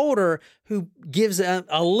who's older, who gives a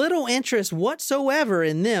little interest whatsoever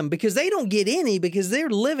in them because they don't get any because they're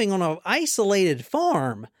living on an isolated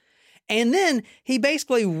farm. And then he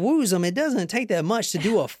basically woos them. It doesn't take that much to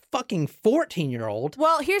do a fucking 14-year-old.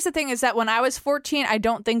 Well, here's the thing is that when I was 14, I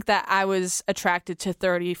don't think that I was attracted to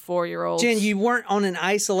 34-year-olds. Jen, you weren't on an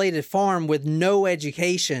isolated farm with no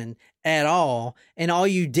education at all. And all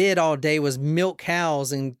you did all day was milk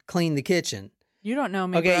cows and clean the kitchen. You don't know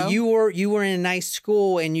me, okay, bro. you were in a nice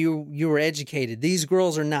school and you were educated. These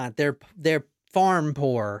girls are not. They're farm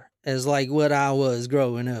poor, as like what I was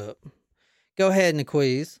growing up. Go ahead,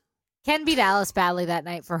 Naquiz. Ken beat Alice badly that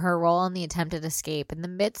night for her role in the attempted escape. In the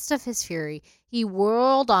midst of his fury, he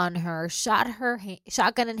whirled on her, shot her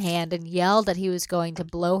shotgun in hand, and yelled that he was going to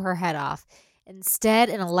blow her head off. Instead,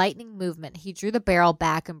 in a lightning movement, he drew the barrel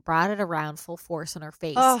back and brought it around full force on her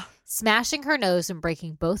face, smashing her nose and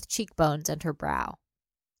breaking both cheekbones and her brow.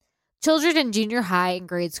 Children in junior high and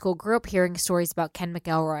grade school grew up hearing stories about Ken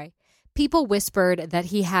McElroy. People whispered that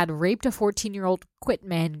he had raped a 14-year-old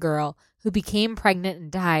Quitman girl who became pregnant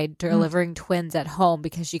and died, delivering twins at home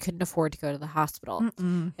because she couldn't afford to go to the hospital.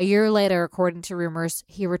 A year later, according to rumors,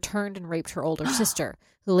 he returned and raped her older sister,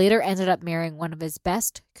 who later ended up marrying one of his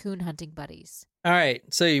best coon hunting buddies. All right.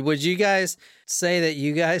 So would you guys say that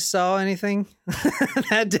you guys saw anything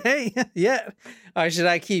that day? Yeah. Or should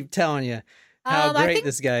I keep telling you how great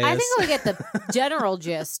this guy is? I think we get the general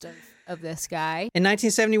gist of this guy. In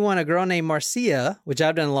 1971, a girl named Marcia, which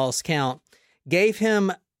I've done a lost count, gave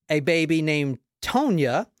him a baby named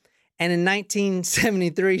Tonya. And in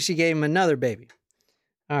 1973, she gave him another baby.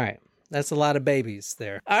 All right. That's a lot of babies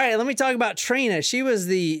there. All right. Let me talk about Trina. She was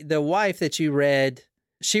the wife that you read.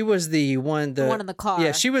 She was the one in the car.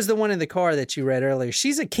 Yeah, she was the one in the car that you read earlier.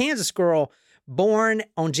 She's a Kansas girl born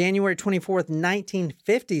on January 24th,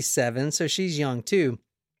 1957. So she's young too.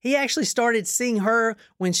 He actually started seeing her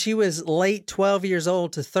when she was late 12 years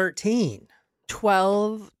old to 13.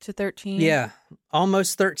 12 to 13? Yeah,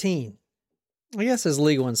 almost 13. I guess it's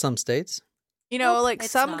legal in some states. You know, Nope, like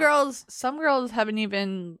it's some not. girls haven't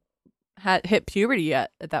even hit puberty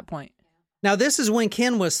yet at that point. Now, this is when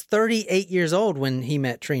Ken was 38 years old when he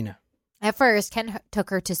met Trina. At first, Ken took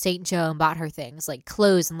her to St. Joe and bought her things like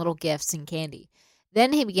clothes and little gifts and candy.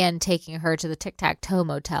 Then he began taking her to the Tic-Tac-Toe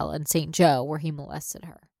Motel in St. Joe, where he molested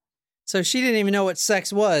her. So she didn't even know what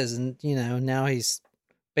sex was. And, now he's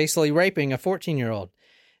basically raping a 14-year-old.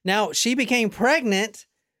 Now, she became pregnant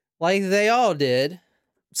like they all did.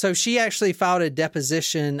 So she actually filed a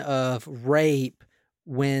deposition of rape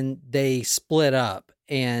when they split up.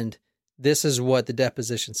 And this is what the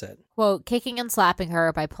deposition said. Quote, kicking and slapping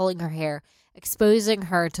her by pulling her hair, exposing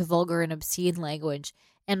her to vulgar and obscene language,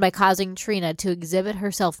 and by causing Trina to exhibit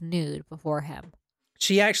herself nude before him.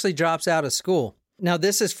 She actually drops out of school. Now,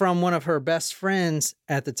 this is from one of her best friends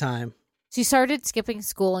at the time. She started skipping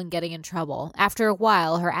school and getting in trouble. After a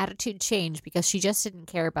while, her attitude changed because she just didn't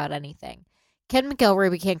care about anything. Ken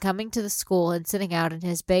McElroy began coming to the school and sitting out in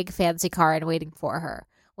his big fancy car and waiting for her.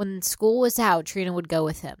 When school was out, Trina would go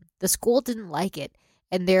with him. The school didn't like it,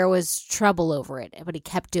 and there was trouble over it, but he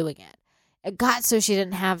kept doing it. It got so she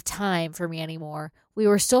didn't have time for me anymore. We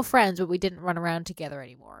were still friends, but we didn't run around together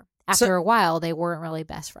anymore. After a while, they weren't really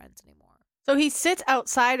best friends anymore. So he sits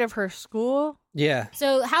outside of her school? Yeah.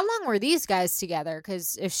 So how long were these guys together?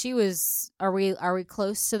 Because if she was, are we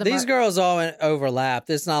close to the? These girls all overlap.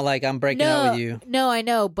 It's not like I'm breaking up with you. No, I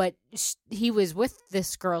know, but he was with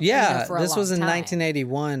this girl. Yeah, Trina, for a this long was in time.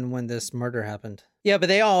 1981 when this murder happened. Yeah, but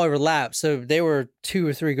they all overlap. So they were 2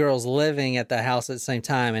 or 3 girls living at the house at the same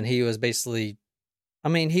time, and he was basically,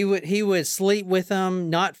 he would sleep with them,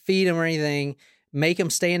 not feed them or anything, make them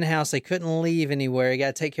stay in the house. They couldn't leave anywhere. He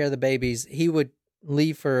got to take care of the babies. He would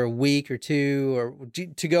leave for a week or 2 or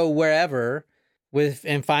to go wherever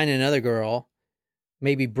and find another girl.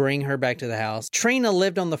 maybe bring her back to the house. Trina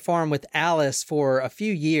lived on the farm with Alice for a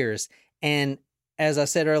few years. And as I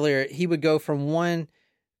said earlier, he would go from one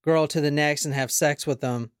girl to the next and have sex with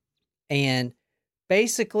them. And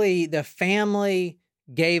basically the family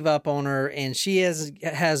gave up on her and she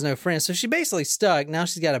has no friends. So she basically stuck. Now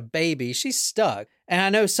she's got a baby. She's stuck. And I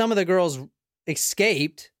know some of the girls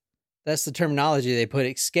escaped. That's the terminology they put,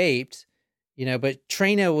 escaped, but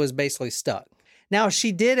Trina was basically stuck. Now,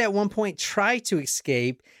 she did at one point try to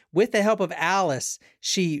escape with the help of Alice.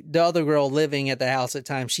 The other girl living at the house at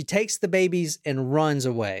the time, she takes the babies and runs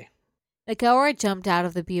away. McElroy jumped out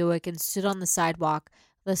of the Buick and stood on the sidewalk,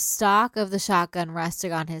 the stock of the shotgun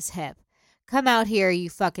resting on his hip. "Come out here, you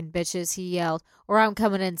fucking bitches," he yelled, "or I'm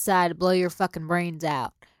coming inside to blow your fucking brains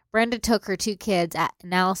out." Brenda took her 2 kids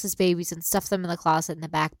and Alice's babies and stuffed them in the closet in the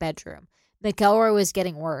back bedroom. McElroy was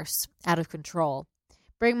getting worse, out of control.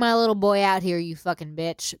 "Bring my little boy out here, you fucking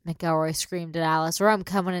bitch," McElroy screamed at Alice, "or I'm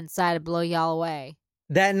coming inside to blow y'all away."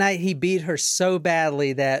 That night, he beat her so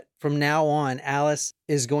badly that from now on, Alice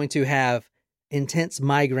is going to have intense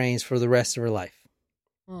migraines for the rest of her life.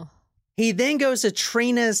 Ugh. He then goes to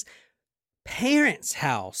Trina's parents'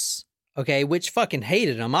 house, okay, which fucking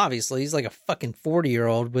hated him, obviously. He's like a fucking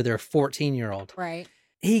 40-year-old with her 14-year-old. Right.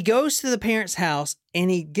 He goes to the parents' house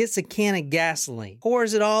and he gets a can of gasoline,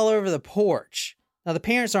 pours it all over the porch. Now, the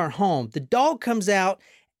parents aren't home. The dog comes out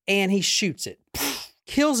and he shoots it.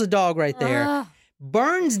 Kills the dog right there.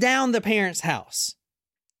 Burns down the parents' house.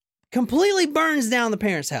 Completely burns down the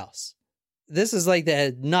parents' house. This is like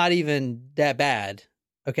not even that bad.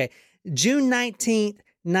 Okay. June 19th,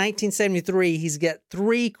 1973, he's got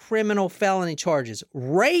 3 criminal felony charges.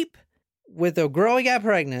 Rape with a girl he got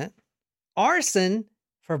pregnant. Arson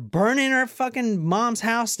for burning her fucking mom's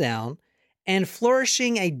house down. And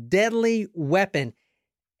flourishing a deadly weapon.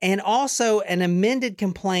 And also an amended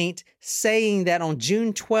complaint saying that on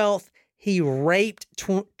June 12th, he raped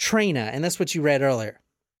Trina. And that's what you read earlier.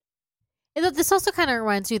 This also kind of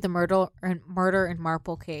reminds me of the murder in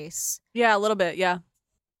Marple case. Yeah, a little bit, yeah.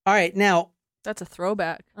 All right, now. That's a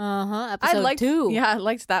throwback. Episode 2. Yeah, I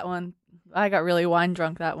liked that one. I got really wine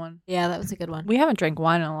drunk that one. Yeah, that was a good one. We haven't drank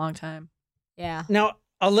wine in a long time. Yeah. Now,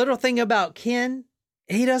 a little thing about Ken,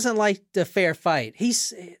 he doesn't like the fair fight.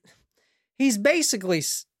 He's basically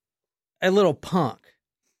a little punk,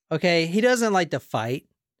 okay? He doesn't like to fight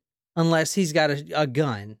unless he's got a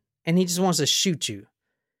gun and he just wants to shoot you.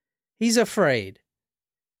 He's afraid.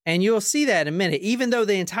 And you'll see that in a minute. Even though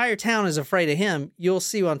the entire town is afraid of him, you'll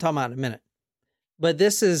see what I'm talking about in a minute. But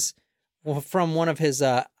this is from one of his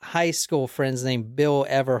high school friends named Bill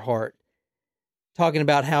Everhart, talking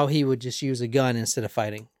about how he would just use a gun instead of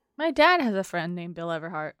fighting. My dad has a friend named Bill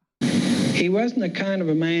Everhart. He wasn't the kind of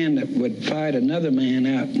a man that would fight another man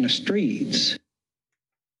out in the streets.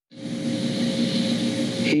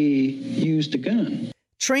 He used a gun.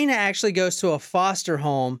 Trina actually goes to a foster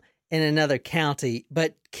home in another county,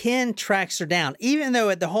 but Ken tracks her down. Even though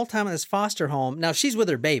at the whole time of this foster home, now she's with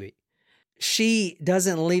her baby, she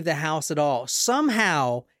doesn't leave the house at all.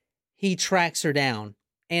 Somehow he tracks her down.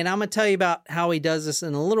 And I'm going to tell you about how he does this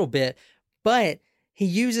in a little bit, but he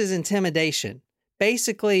uses intimidation.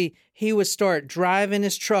 Basically, he would start driving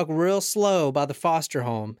his truck real slow by the foster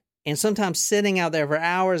home and sometimes sitting out there for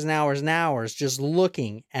hours and hours and hours just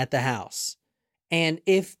looking at the house. And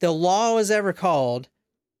if the law was ever called,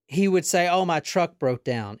 he would say, "Oh, my truck broke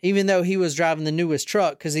down," even though he was driving the newest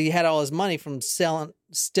truck because he had all his money from stealing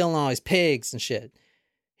all his pigs and shit.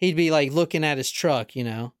 He'd be like looking at his truck,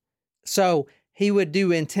 So he would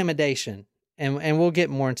do intimidation, and we'll get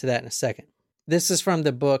more into that in a second. This is from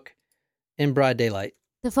the book In Broad Daylight.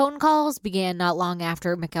 The phone calls began not long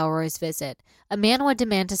after McElroy's visit. A man would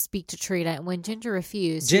demand to speak to Trina, and when Ginger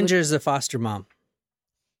refused... Ginger's the foster mom.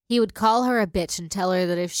 He would call her a bitch and tell her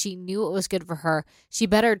that if she knew what was good for her, she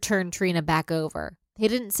better turn Trina back over. He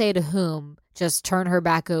didn't say to whom, just turn her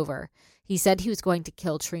back over. He said he was going to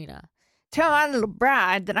kill Trina. "Tell my little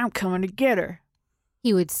bride that I'm coming to get her,"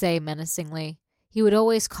 he would say menacingly. He would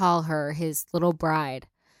always call her his little bride.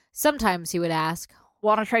 Sometimes he would ask,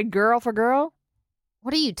 "Want to trade girl for girl?"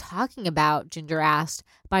 "What are you talking about?" Ginger asked,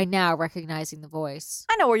 by now recognizing the voice.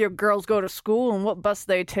 "I know where your girls go to school and what bus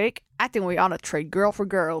they take. I think we ought to trade girl for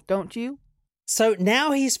girl, don't you?" So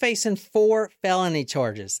now he's facing 4 felony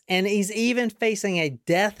charges, and he's even facing a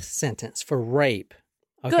death sentence for rape.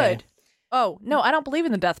 Okay? Good. Oh, no, I don't believe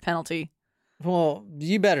in the death penalty. Well,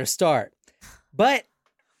 you better start. But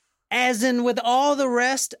as in with all the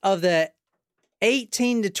rest of the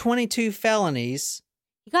 18 to 22 felonies,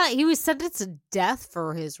 He was sentenced to death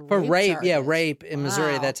for his For rape. Yeah, charges. rape in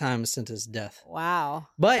Missouri at Wow. that time was sentenced to death. Wow.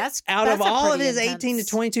 But That's out of a all of pretty his 18 to intense-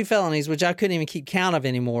 22 felonies, which I couldn't even keep count of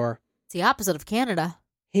anymore, It's the opposite of Canada.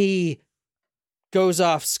 he goes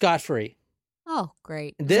off scot-free. Oh,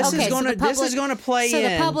 great. This Okay, is so going the to this is public- going to play So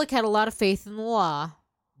in. the public had a lot of faith in the law.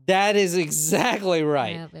 That is exactly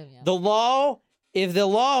right. Yeah. The law, if the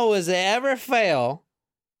law was to ever fail,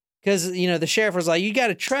 because, the sheriff was like, you got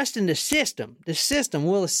to trust in the system. The system.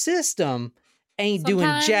 Well, the system ain't doing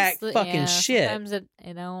Sometimes jack fucking shit. Sometimes it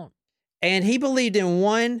don't. And he believed in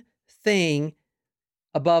one thing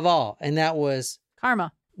above all, and that was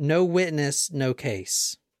Karma. no witness, no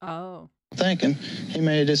case. Oh. Thinking he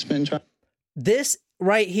may have just been trying. This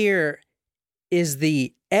right here is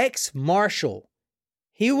the ex-marshal.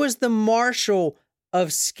 He was the marshal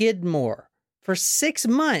of Skidmore for 6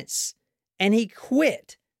 months, and he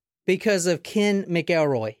quit because of Ken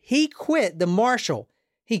McElroy. He quit the marshal.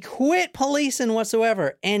 He quit policing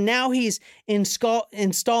whatsoever, and now he's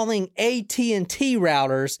installing AT&T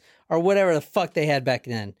routers or whatever the fuck they had back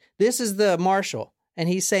then. This is the marshal, and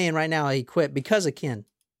he's saying right now he quit because of Ken.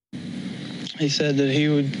 He said that he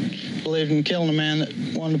would believe in killing a man that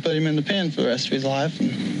wanted to put him in the pen for the rest of his life.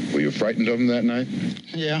 And Were you frightened of him that night?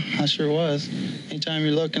 yeah, I sure was. Anytime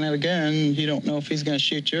you're looking at a gun, you don't know if he's going to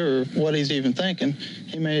shoot you or what he's even thinking.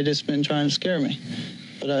 He may have just been trying to scare me.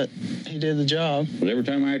 But he did the job. But every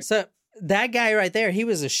time I So that guy right there, he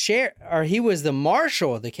was a sheriff, or he was the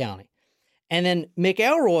marshal of the county. And then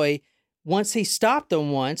McElroy, once he stopped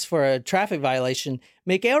him once for a traffic violation,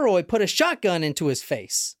 McElroy put a shotgun into his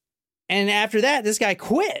face. And after that, this guy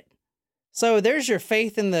quit. So there's your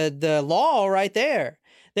faith in the law right there.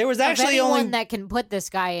 There was actually of anyone only that can put this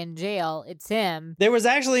guy in jail, it's him. there was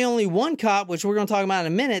actually only one cop, which we're going to talk about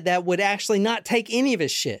in a minute, that would actually not take any of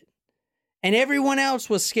his shit. And everyone else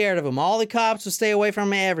was scared of him. All the cops would stay away from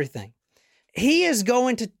him, everything. He is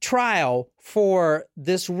going to trial for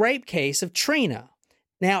this rape case of Trina.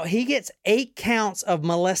 Now, he gets 8 counts of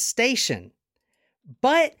molestation.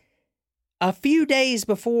 But a few days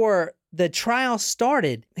before the trial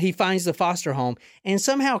started, he finds the foster home and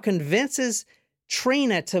somehow convinces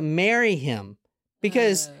Trina to marry him.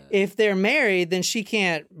 Because if they're married, then she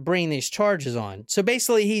can't bring these charges on. So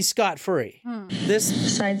basically, he's scot-free.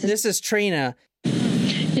 This is Trina.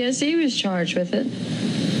 Yes, he was charged with it,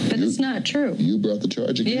 but it's not true. you brought the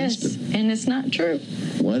charge against Yes, him. and it's not true.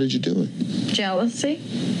 Why did you do it? Jealousy.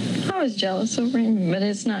 I was jealous over him, but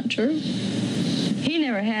it's not true. He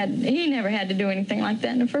never had to do anything like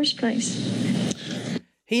that in the first place.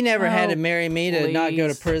 He never had to Oh, marry me to not go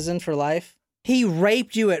to please. prison for life. He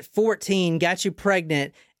raped you at 14, got you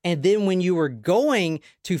pregnant, and then when you were going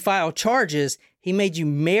to file charges, he made you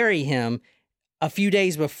marry him a few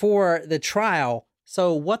days before the trial.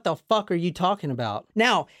 So what the fuck are you talking about?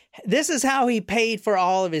 Now, this is how he paid for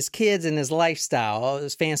all of his kids and his lifestyle, all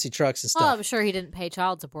his fancy trucks and Well, stuff. I'm sure he didn't pay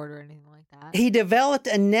child support or anything like that. He developed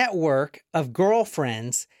a network of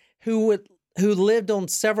girlfriends who lived on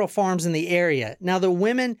several farms in the area. Now, the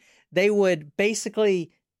women, they would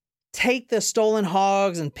basically take the stolen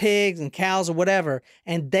hogs and pigs and cows or whatever,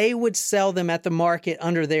 and they would sell them at the market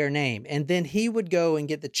under their name. And then he would go and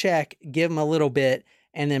get the check, give them a little bit,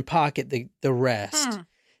 and then pocket the rest.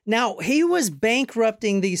 Now, he was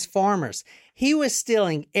bankrupting these farmers. He was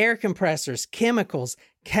stealing air compressors, chemicals,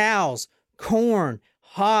 cows, corn,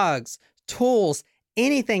 hogs, tools,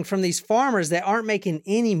 anything from these farmers that aren't making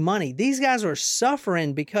any money. These guys were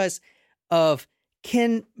suffering because of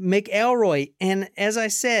Ken McElroy. And as I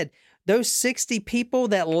said, those 60 people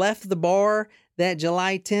that left the bar that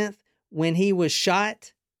July 10th when he was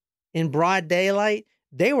shot in broad daylight,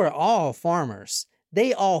 they were all farmers.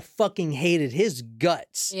 They all fucking hated his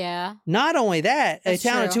guts. Yeah. Not only that, That's a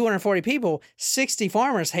town of true. 240 people, 60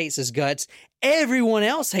 farmers hates his guts. Everyone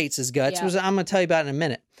else hates his guts, Yeah. which I'm going to tell you about in a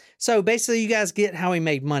minute. So basically, you guys get how he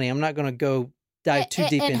made money. I'm not going to go dive too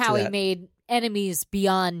deep and into how that. he made enemies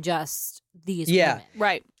beyond just these Yeah. women.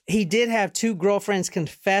 Right. He did have 2 girlfriends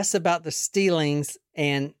confess about the stealings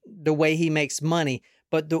and the way he makes money,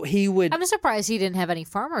 but he would. I'm surprised he didn't have any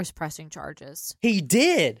farmers pressing charges. He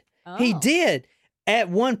did. He Oh. did at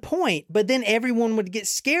one point, but then everyone would get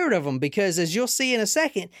scared of him because, as you'll see in a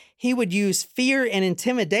second, he would use fear and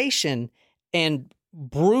intimidation and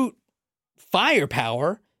brute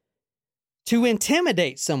firepower to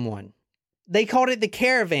intimidate someone. They called it the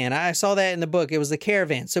caravan. I saw that in the book. It was the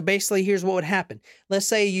caravan. So basically, here's what would happen. Let's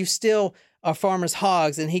say you steal a farmer's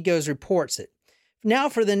hogs and he goes reports it. Now,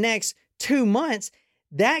 for the next 2 months,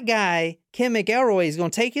 that guy, Ken McElroy, is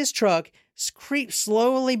going to take his truck, creep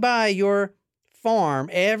slowly by your farm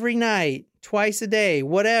every night, twice a day,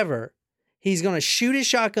 whatever. He's going to shoot his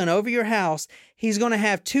shotgun over your house. He's going to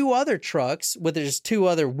have 2 other trucks with there's 2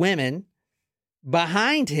 other women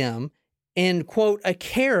behind him in, quote, a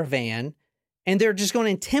caravan, and they're just going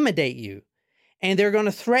to intimidate you. And they're going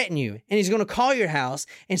to threaten you. And he's going to call your house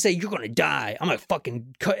and say, you're going to die. I'm going to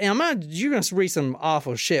fucking cut. You're going to read some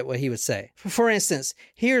awful shit, what he would say. For instance,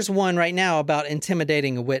 here's one right now about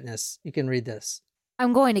intimidating a witness. You can read this.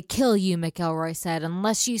 I'm going to kill you, McElroy said,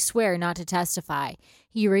 unless you swear not to testify.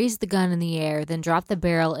 He raised the gun in the air, then dropped the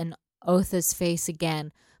barrel in Otha's face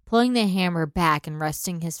again, pulling the hammer back and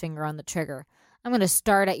resting his finger on the trigger. I'm going to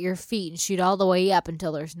start at your feet and shoot all the way up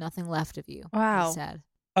until there's nothing left of you, Wow. he said.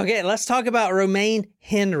 Okay, let's talk about Romaine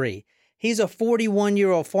Henry. He's a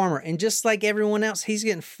 41-year-old farmer, and just like everyone else, he's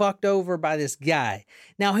getting fucked over by this guy.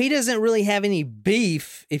 Now, he doesn't really have any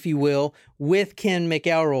beef, if you will, with Ken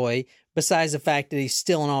McElroy, besides the fact that he's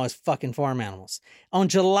stealing all his fucking farm animals. On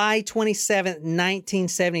July 27th,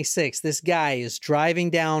 1976, this guy is driving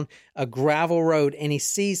down a gravel road, and he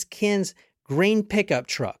sees Ken's green pickup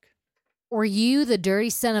truck. Were you the dirty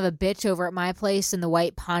son of a bitch over at my place in the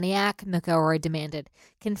white Pontiac? McElroy demanded.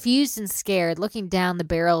 Confused and scared, looking down the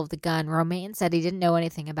barrel of the gun, Romaine said he didn't know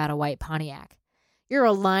anything about a white Pontiac. You're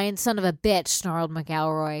a lying son of a bitch, snarled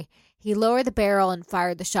McElroy. He lowered the barrel and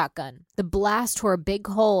fired the shotgun. The blast tore a big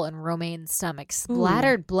hole in Romaine's stomach,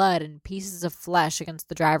 splattered blood and pieces of flesh against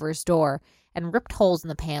the driver's door, and ripped holes in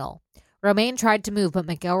the panel. Romaine tried to move, but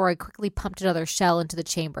McElroy quickly pumped another shell into the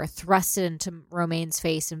chamber, thrust it into Romaine's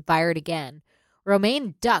face, and fired again.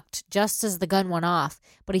 Romaine ducked just as the gun went off,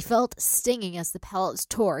 but he felt stinging as the pellets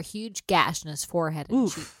tore a huge gash in his forehead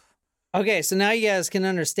and cheek. Okay, so now you guys can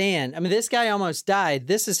understand. I mean, this guy almost died.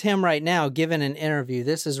 This is him right now giving an interview.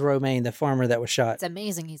 This is Romaine, the farmer that was shot. It's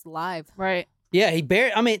amazing he's alive. Right. Yeah,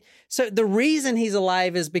 so the reason he's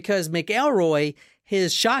alive is because McElroy,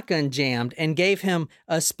 his shotgun jammed and gave him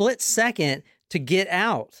a split second to get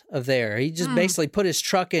out of there. He just basically put his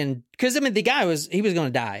truck in, because, the guy was going to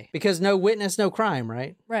die because no witness, no crime,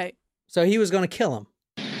 right? Right. So he was going to kill him.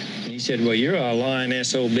 He said, well, you're a lying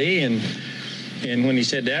SOB, and when he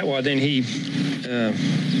said that, well, then he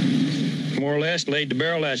more or less laid the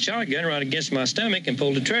barrel of that shotgun right against my stomach and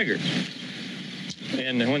pulled the trigger.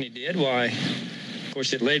 And when he did, why, of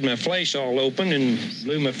course, it laid my flesh all open and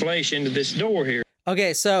blew my flesh into this door here.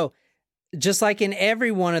 Okay, so just like in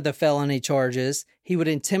every one of the felony charges, he would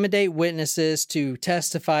intimidate witnesses to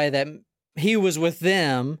testify that he was with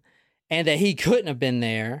them and that he couldn't have been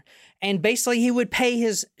there. And basically, he would pay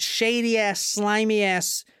his shady-ass,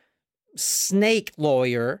 slimy-ass snake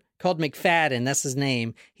lawyer called McFadden, that's his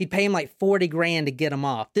name. He'd pay him like $40,000 to get him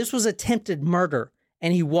off. This was attempted murder,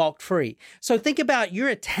 and he walked free. So think about, you're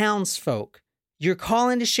a townsfolk. You're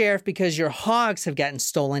calling the sheriff because your hogs have gotten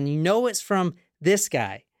stolen. You know it's from this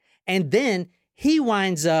guy. And then he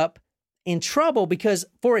winds up in trouble because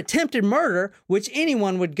for attempted murder, which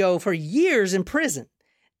anyone would go for years in prison.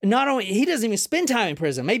 Not only, he doesn't even spend time in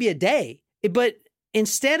prison, maybe a day. But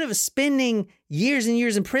instead of spending years and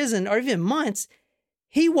years in prison or even months,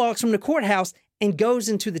 he walks from the courthouse and goes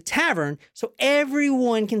into the tavern so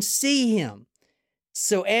everyone can see him.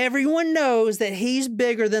 So everyone knows that he's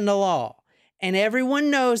bigger than the law. And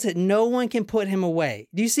everyone knows that no one can put him away.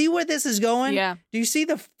 Do you see where this is going? Yeah. Do you see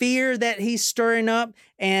the fear that he's stirring up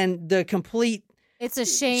and the complete It's a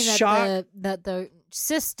shame shock? that the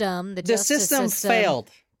system, the The justice system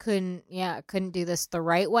failed. couldn't do this the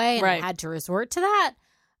right way and Right. had to resort to that.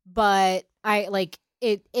 But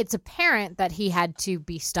it's apparent that he had to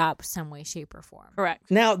be stopped some way, shape, or form.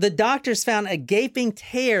 Correct. Now, the doctors found a gaping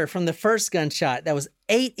tear from the first gunshot that was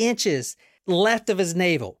 8 inches left of his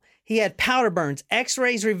navel. He had powder burns.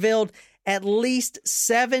 X-rays revealed at least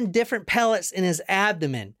 7 different pellets in his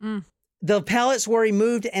abdomen. The pellets were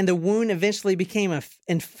removed and the wound eventually became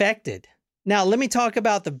infected. Now, let me talk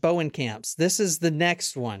about the Bowenkamps. This is the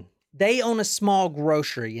next one. They own a small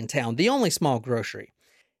grocery in town, the only small grocery.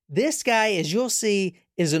 This guy, as you'll see,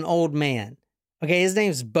 is an old man. Okay, his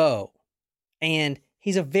name's Bo. And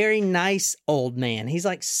he's a very nice old man. He's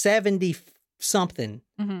like 70-something.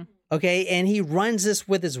 Mm-hmm. Okay, and he runs this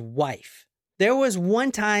with his wife. There was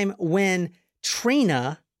one time when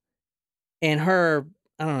Trina and her,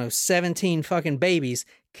 17 fucking babies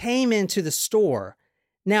came into the store.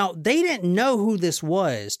 Now, they didn't know who this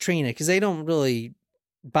was, Trina, because they don't really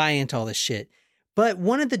buy into all this shit. But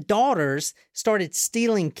one of the daughters started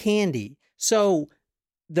stealing candy. So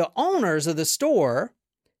the owners of the store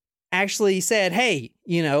actually said, hey,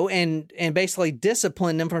 and basically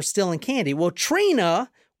disciplined them for stealing candy. Well, Trina,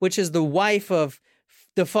 which is the wife of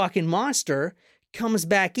the fucking monster, comes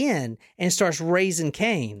back in and starts raising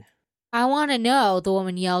Cain. I want to know, the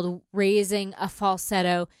woman yelled, raising a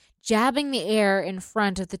falsetto. jabbing the air in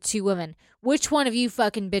front of the two women. Which one of you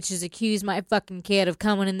fucking bitches accused my fucking kid of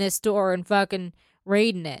coming in this store and fucking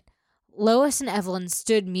raiding it? Lois and Evelyn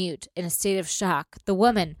stood mute in a state of shock. The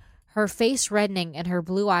woman, her face reddening and her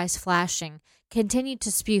blue eyes flashing, continued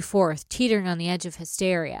to spew forth, teetering on the edge of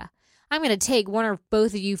hysteria. I'm gonna take one or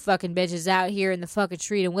both of you fucking bitches out here in the fucking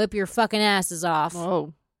street and whip your fucking asses off.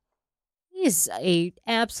 Whoa. He's a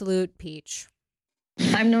absolute peach.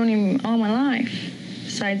 I've known him all my life,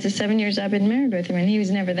 besides the 7 years I've been married with him, and he was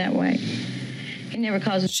never that way. He never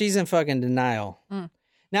caused... She's in fucking denial.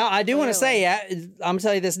 Now, I do want to say, I'm going to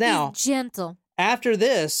tell you this now. He's gentle. After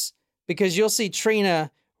this, because you'll see Trina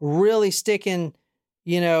really sticking,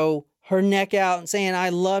 her neck out and saying, I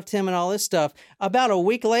loved him and all this stuff. About a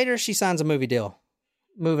week later, she signs a movie deal.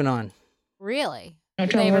 Moving on. Really? No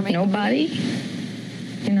trouble with nobody.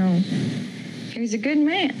 He was a good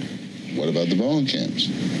man. What about the bone camps?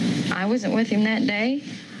 I wasn't with him that day.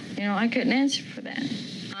 I couldn't answer for that.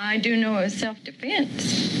 I do know it was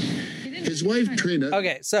self-defense. His wife, Trina.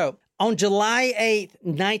 Okay, so on July 8th,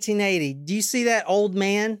 1980, do you see that old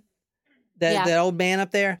man? That old man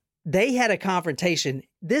up there? They had a confrontation.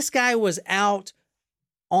 This guy was out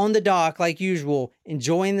on the dock like usual,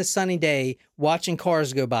 enjoying the sunny day, watching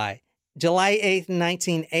cars go by. July 8th,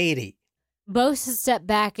 1980. Bose had stepped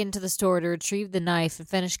back into the store to retrieve the knife and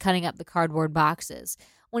finish cutting up the cardboard boxes.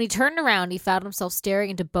 When he turned around, he found himself staring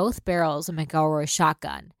into both barrels of McElroy's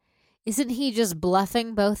shotgun. Isn't he just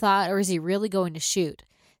bluffing, Bo thought, or is he really going to shoot?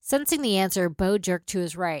 Sensing the answer, Bo jerked to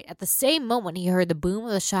his right. At the same moment, he heard the boom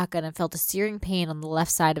of the shotgun and felt a searing pain on the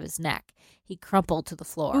left side of his neck. He crumpled to the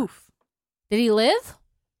floor. Oof. Did he live?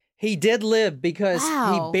 He did live because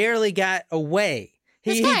he barely got away.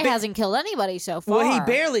 This guy hasn't killed anybody so far. Well, he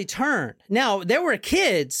barely turned. Now, there were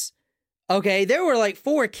kids. Okay, there were like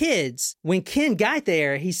 4 kids. When Ken got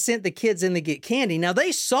there, he sent the kids in to get candy. Now,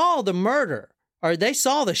 they saw the murder, or they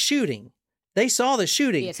saw the shooting. They saw the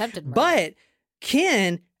shooting. The attempted murder. But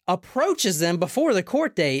Ken approaches them before the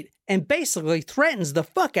court date and basically threatens the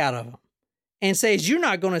fuck out of them and says, you're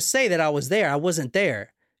not going to say that I was there. I wasn't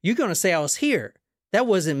there. You're going to say I was here. That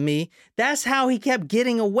wasn't me. That's how he kept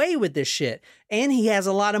getting away with this shit. And he has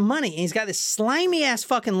a lot of money. And he's got this slimy ass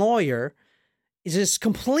fucking lawyer. He's this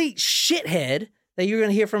complete shithead that you're going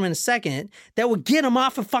to hear from in a second that would get him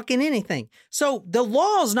off of fucking anything. So the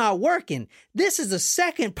law's not working. This is the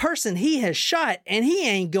second person he has shot and he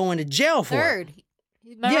ain't going to jail for Third. it.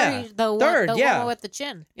 Remember the one with the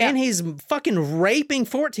chin. And he's fucking raping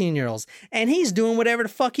 14-year-olds. And he's doing whatever the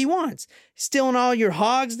fuck he wants. Stealing all your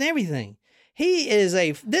hogs and everything.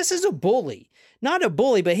 This is a bully. Not a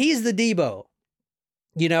bully, but he's the Debo.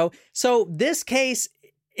 So this case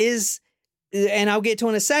is, and I'll get to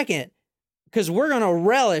in a second, because we're going to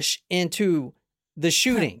relish into the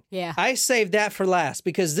shooting. Yeah. I saved that for last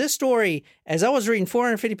because this story, as I was reading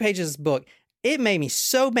 450 pages of this book, it made me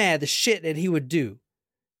so mad the shit that he would do.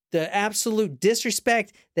 The absolute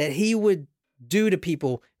disrespect that he would do to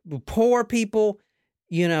people, poor people.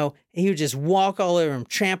 He would just walk all over them,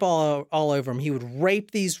 tramp all over them. He would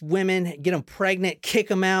rape these women, get them pregnant, kick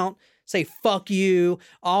them out, say, fuck you,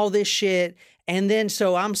 all this shit. And then,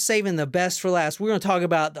 so I'm saving the best for last. We're going to talk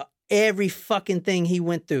about every fucking thing he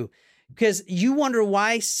went through. Because you wonder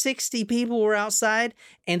why 60 people were outside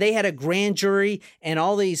and they had a grand jury and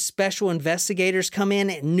all these special investigators come in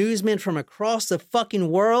and newsmen from across the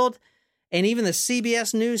fucking world. And even the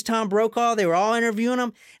CBS News, Tom Brokaw, they were all interviewing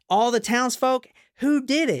them. All the townsfolk. Who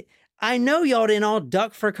did it? I know y'all didn't all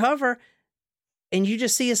duck for cover and you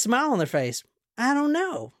just see a smile on their face. I don't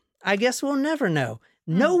know. I guess we'll never know.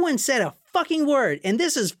 No one said a fucking word. And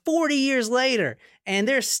this is 40 years later. And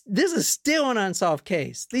this is still an unsolved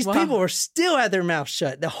case. These people were still had their mouths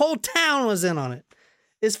shut. The whole town was in on it.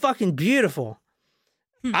 It's fucking beautiful.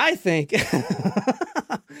 I think.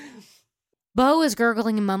 Bo was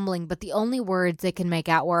gurgling and mumbling, but the only words they could make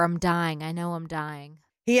out were, I'm dying. I know I'm dying.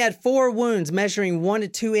 He had 4 wounds measuring 1 to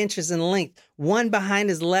 2 inches in length, one behind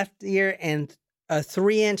his left ear and a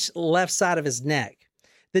 3-inch left side of his neck.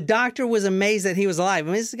 The doctor was amazed that he was alive.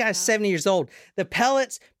 I mean, this guy's 70 years old. The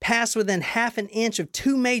pellets passed within half an inch of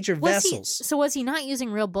 2 major vessels. So was he not using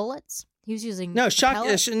real bullets? He was using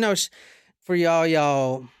for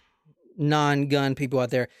y'all non-gun people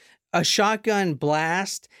out there. A shotgun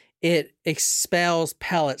blast, it expels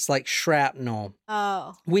pellets like shrapnel.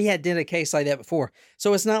 Oh. We did a case like that before.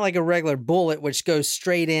 So it's not like a regular bullet, which goes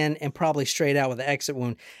straight in and probably straight out with an exit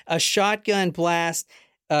wound. A shotgun blast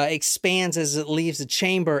expands as it leaves the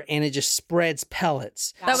chamber and it just spreads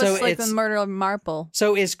pellets. That was like the murder of Marple.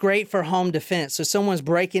 So it's great for home defense. So someone's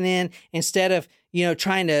breaking in, instead of,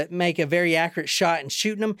 trying to make a very accurate shot and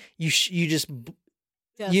shooting them, you just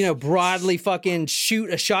broadly fucking shoot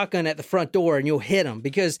a shotgun at the front door and you'll hit them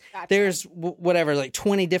because there's whatever, like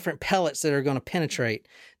 20 different pellets that are going to penetrate.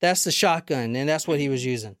 That's the shotgun, and that's what he was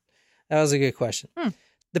using. That was a good question.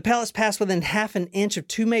 The pellets passed within half an inch of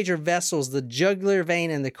two major vessels, the jugular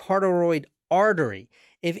vein and the carotid artery.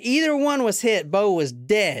 If either one was hit, Bo was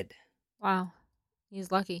dead. Wow.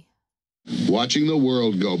 He's lucky. Watching the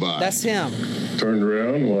world go by. That's him. Turned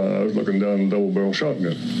around while I was looking down the double-barrel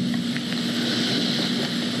shotgun.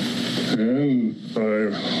 And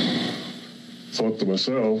I thought to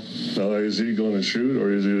myself, now is he going to shoot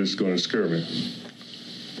or is he just going to scare me?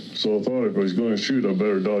 So I thought if he's going to shoot, I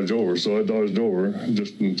better dodge over. So I dodged over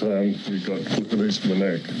just in time. He got the base of my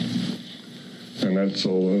neck. And that's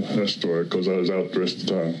all that story because I was out the rest of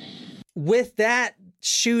the time. With that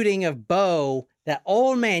shooting of Bo, that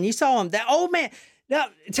old man, you saw him, that old man. Now,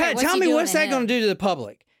 tell me what's that going to do to the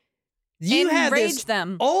public? You have this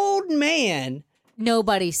old man.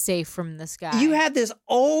 Nobody's safe from this guy. You have this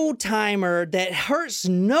old timer that hurts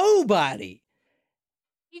nobody.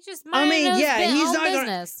 He just he's not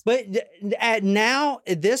business. But at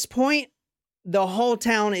this point, the whole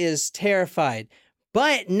town is terrified.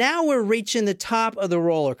 But now we're reaching the top of the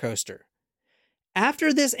roller coaster.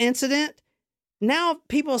 After this incident, now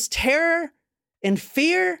people's terror and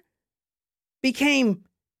fear became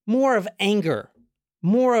more of anger,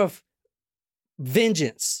 more of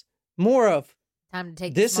vengeance, more of time to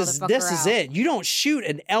take this is it. You don't shoot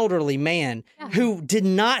an elderly man who did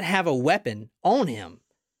not have a weapon on him.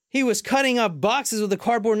 He was cutting up boxes with a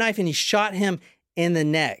cardboard knife and he shot him in the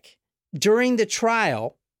neck. During the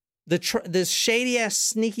trial, this shady-ass,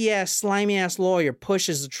 sneaky-ass, slimy-ass lawyer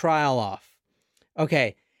pushes the trial off.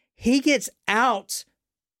 Okay, he gets out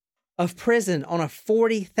of prison on a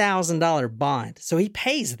 $40,000 bond. So he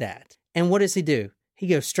pays that. And what does he do? He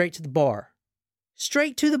goes straight to the bar.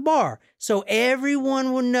 Straight to the bar. So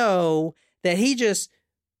everyone will know that he just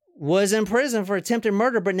was in prison for attempted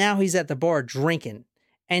murder, but now he's at the bar drinking.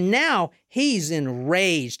 And now he's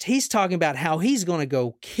enraged. He's talking about how he's going to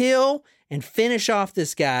go kill and finish off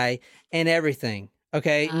this guy and everything.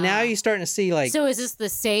 Okay, now you're starting to see like... So is this the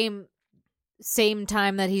same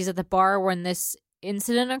time that he's at the bar when this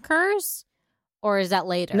incident occurs? Or is that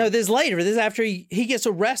later? No, this is later. This is after he gets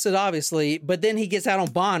arrested, obviously, but then he gets out on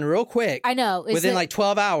bond real quick. I know. Within like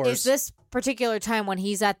 12 hours. Is this particular time when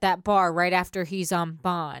he's at that bar right after he's on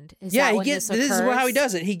bond? This is how he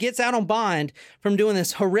does it. He gets out on bond from doing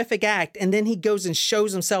this horrific act, and then he goes and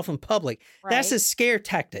shows himself in public. Right. That's his scare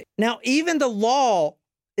tactic. Now, even the law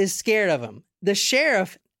is scared of him. The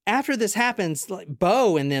sheriff, after this happens, like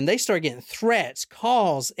Bo and them, they start getting threats,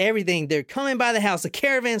 calls, everything. They're coming by the house. The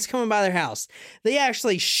caravan's coming by their house. They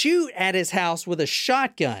actually shoot at his house with a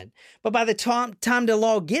shotgun. But by the time the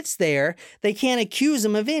law gets there, they can't accuse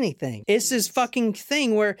him of anything. It's this fucking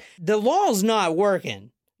thing where the law's not working.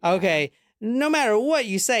 Okay. No matter what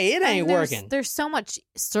you say, it ain't working. There's so much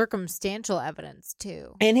circumstantial evidence,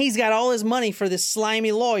 too. And he's got all his money for this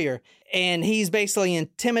slimy lawyer, and he's basically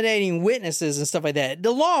intimidating witnesses and stuff like that. The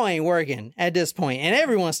law ain't working at this point, and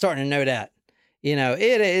everyone's starting to know that. You know,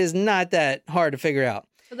 it is not that hard to figure out.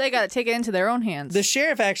 So they got to take it into their own hands. The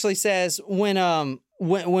sheriff actually says when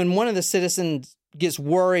one of the citizens gets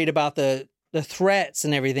worried about the threats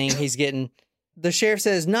and everything he's getting, the sheriff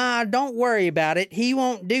says, nah, don't worry about it. He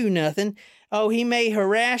won't do nothing. Oh, he may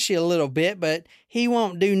harass you a little bit, but he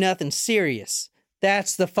won't do nothing serious.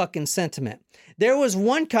 That's the fucking sentiment. There was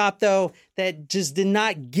one cop, though, that just did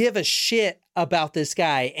not give a shit about this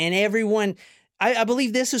guy. And everyone, I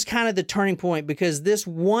believe this was kind of the turning point because this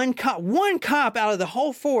one cop out of the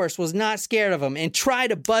whole force was not scared of him and tried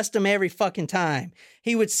to bust him every fucking time.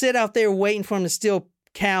 He would sit out there waiting for him to steal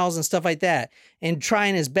cows and stuff like that and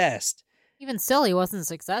trying his best. Even still, he wasn't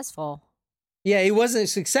successful. Yeah, he wasn't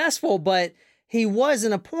successful, but he was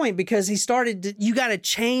in a point because he started you got to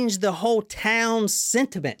change the whole town's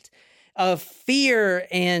sentiment of fear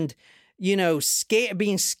and, you know,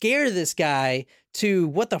 being scared of this guy to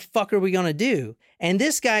what the fuck are we going to do? And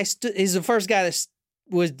this guy is the first guy that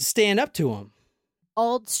would stand up to him.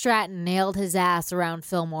 Old Stratton nailed his ass around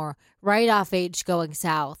Fillmore, right off H going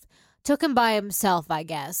south. Took him by himself, I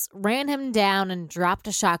guess. Ran him down and dropped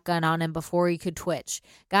a shotgun on him before he could twitch.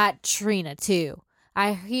 Got Trina, too.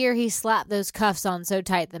 I hear he slapped those cuffs on so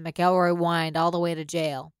tight that McElroy whined all the way to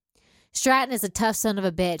jail. Stratton is a tough son of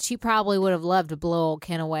a bitch. He probably would have loved to blow old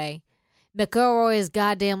Ken away. McElroy is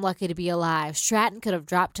goddamn lucky to be alive. Stratton could have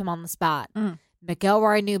dropped him on the spot.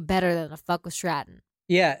 McElroy knew better than to fuck with Stratton.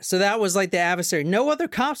 Yeah, so that was like the adversary. No other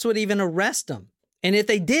cops would even arrest him. And if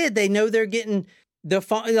they did, they know they're getting...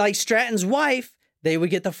 like Stratton's wife They would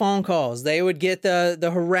get the phone calls. They would get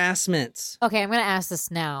the harassments. Okay, I'm going to ask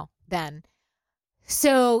this now, then.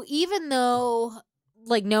 So even though,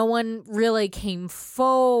 like, no one really came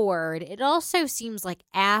forward, it also seems like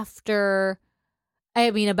after,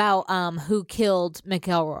 about who killed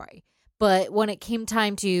McElroy. But when it came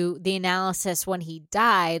time to the analysis when he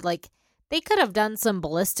died, like, they could have done some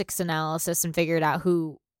ballistics analysis and figured out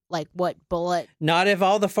who, like, what bullet. Not if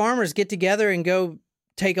all the farmers get together and go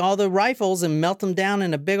take all the rifles and melt them down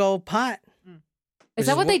in a big old pot. Is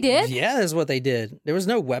that what they did? Yeah, that's what they did. There was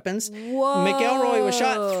no weapons. Whoa. McElroy was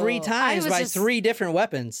shot 3 times by 3 different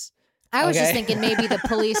weapons. I was just thinking maybe the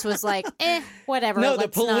police was like, whatever. No, the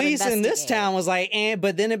let's not police in this investigate. town was like,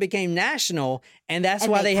 but then it became national, and that's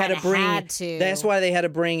why they had to bring. That's why they had to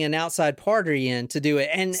bring an outside party in to do it,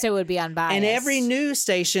 and so it would be unbiased. And every news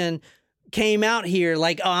station came out here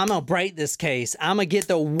like, oh, I'm gonna break this case. I'm gonna get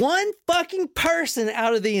the one fucking person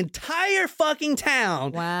out of the entire fucking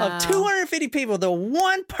town of 250 people. The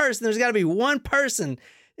one person. There's got to be one person,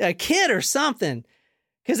 a kid or something.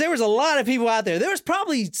 Because there was a lot of people out there. There was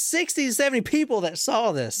probably 60 to 70 people that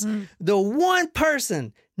saw this. The one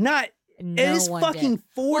person, it is fucking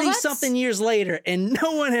 40-something years later, and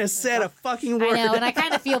no one has said a fucking word. I know, and I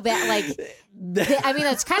kind of feel bad. Like,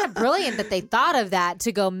 it's kind of brilliant that they thought of that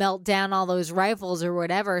to go melt down all those rifles or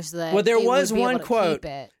whatever. So that there they was would be one able to quote.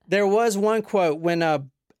 keep it. There was one quote when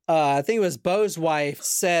I think it was Bo's wife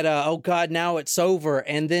said, "Oh God, now it's over,"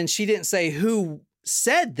 and then she didn't say who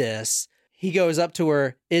said this. He goes up to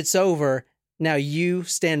her, "It's over. Now you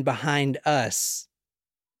stand behind us."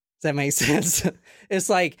 Does that make sense? It's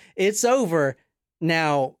like, it's over.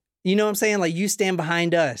 Now, you know what I'm saying? Like, you stand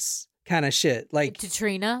behind us kind of shit. Like to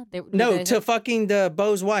Trina? To fucking the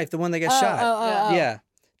Bo's wife, the one that got shot. Yeah.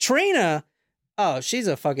 Trina, she's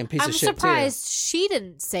a fucking piece of shit too. I'm surprised she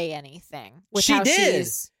didn't say anything. With she how did.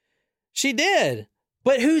 She did.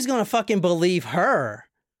 But who's going to fucking believe her?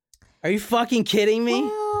 Are you fucking kidding me?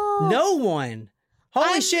 No one.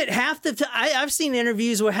 Holy shit. I've seen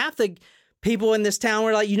interviews where half the people in this town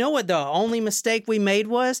were like, you know what? The only mistake we made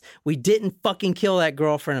was we didn't fucking kill that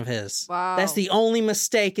girlfriend of his. Wow. That's the only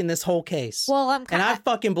mistake in this whole case. Well, and I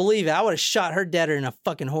fucking believe it. I would have shot her deader than a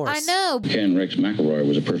fucking horse. I know. Ken Rex McElroy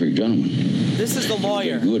was a perfect gentleman. This is the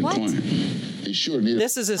lawyer. Good client. He sure did.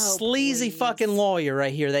 This is a sleazy fucking lawyer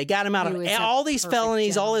right here. They got him out of all these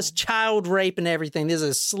felonies, all this child rape and everything. This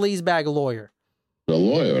is a sleazebag lawyer. A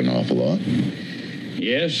lawyer an awful lot.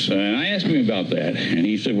 Yes, and I asked him about that, and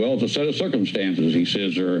he said, well, it's a set of circumstances. He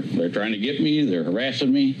says they're trying to get me, they're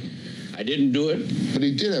harassing me. I didn't do it. But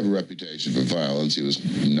he did have a reputation for violence. He was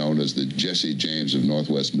known as the Jesse James of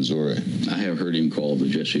Northwest Missouri. I have heard him called the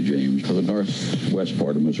Jesse James of the northwest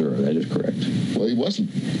part of Missouri. That is correct. Well, he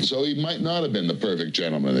wasn't. So he might not have been the perfect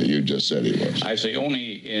gentleman that you just said he was. I say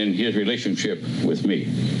only in his relationship with me.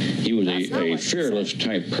 He was a fearless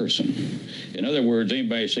type person. In other words,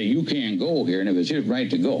 anybody say, you can't go here, and if it's his right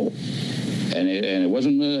to go, and it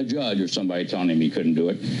wasn't a judge or somebody telling him he couldn't do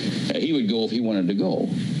it, he would go if he wanted to go.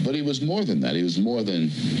 But he was more than that. He was more than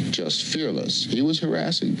just fearless. He was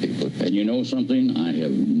harassing people. And you know something? I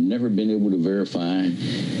have never been able to verify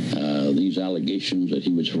these allegations that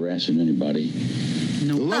he was harassing anybody.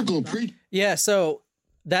 No. The local Yeah, so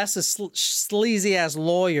that's a sleazy-ass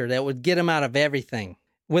lawyer that would get him out of everything.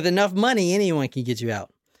 With enough money, anyone can get you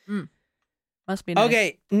out. Must be nice.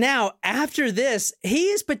 Okay, now, after this, he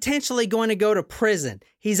is potentially going to go to prison.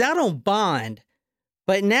 He's out on bond,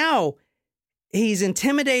 but now he's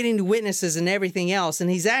intimidating witnesses and everything else, and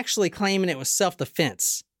he's actually claiming it was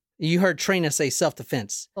self-defense. You heard Trina say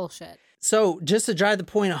self-defense. Bullshit. So just to drive the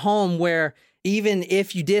point home where even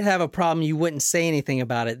if you did have a problem, you wouldn't say anything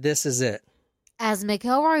about it, this is it. As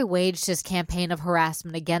McElroy waged his campaign of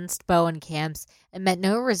harassment against Bo and Camps and met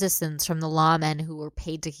no resistance from the lawmen who were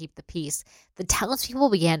paid to keep the peace, the townspeople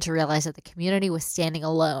began to realize that the community was standing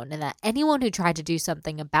alone and that anyone who tried to do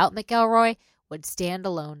something about McElroy would stand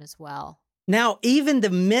alone as well. Now, even the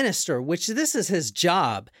minister, which this is his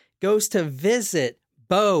job, goes to visit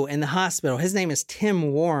Bo in the hospital. His name is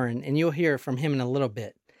Tim Warren, and you'll hear from him in a little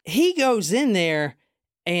bit. He goes in there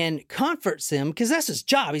and comforts him because that's his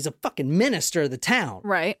job. He's a fucking minister of the town.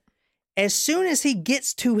 Right. As soon as he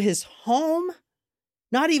gets to his home,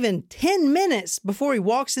 not even 10 minutes before he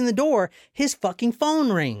walks in the door, his fucking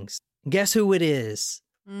phone rings. Guess who it is?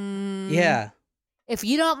 Yeah. If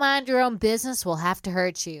you don't mind your own business, we'll have to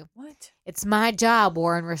hurt you. What? It's my job,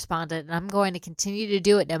 Warren responded, and I'm going to continue to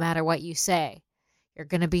do it no matter what you say. You're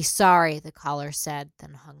going to be sorry, the caller said,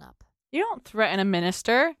 then hung up. You don't threaten a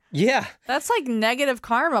minister. Yeah. That's like negative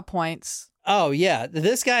karma points. Oh, yeah.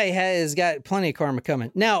 This guy has got plenty of karma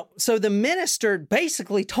coming. Now, so the minister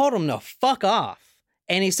basically told him to fuck off.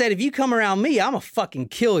 And he said, if you come around me, I'm going to fucking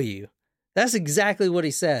kill you. That's exactly what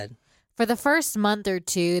he said. For the first month or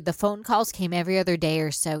two, the phone calls came every other day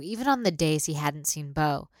or so, even on the days he hadn't seen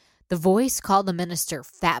Bo. The voice called the minister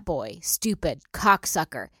fat boy, stupid,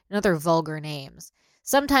 cocksucker, and other vulgar names.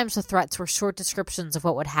 Sometimes the threats were short descriptions of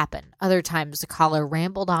what would happen. Other times the caller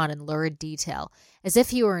rambled on in lurid detail, as if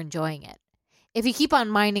he were enjoying it. If you keep on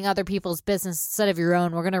minding other people's business instead of your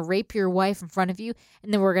own, we're going to rape your wife in front of you,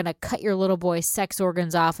 and then we're going to cut your little boy's sex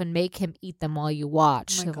organs off and make him eat them while you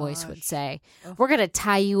watch, the voice would say. We're going to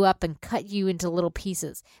tie you up and cut you into little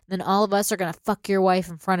pieces. And then all of us are going to fuck your wife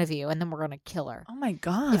in front of you, and then we're going to kill her. Oh, my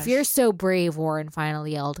gosh. If you're so brave, Warren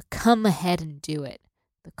finally yelled, come ahead and do it.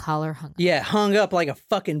 The caller hung up. Yeah, hung up like a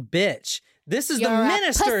fucking bitch. This is You're the a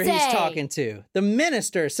minister he's pussy. talking to. The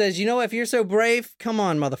minister says, you know, if you're so brave, come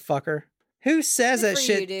on, motherfucker. Who says Good that for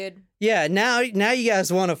shit? you, dude. Yeah, now you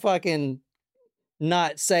guys want to fucking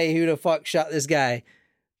not say who the fuck shot this guy.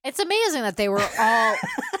 It's amazing that they were all...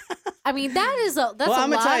 I mean, that's a I'm lot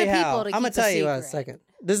gonna of tell you people how. to I'm keep gonna tell a you in a secret. second.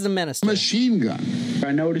 This is the minister. Machine gun.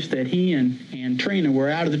 I noticed that he and Trina were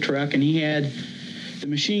out of the truck, and he had the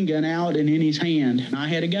machine gun out and in his hand, and I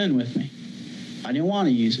had a gun with me. I didn't want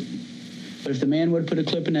to use it. But if the man would have put a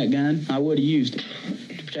clip in that gun, I would have used it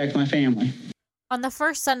to protect my family. On the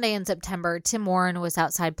first Sunday in September, Tim Warren was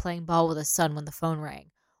outside playing ball with his son when the phone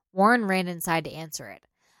rang. Warren ran inside to answer it.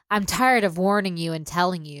 I'm tired of warning you and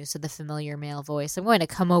telling you, said the familiar male voice. I'm going to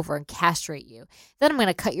come over and castrate you. Then I'm going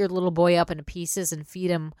to cut your little boy up into pieces and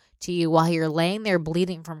feed him to you while you're laying there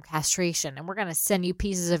bleeding from castration. And we're going to send you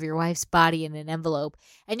pieces of your wife's body in an envelope.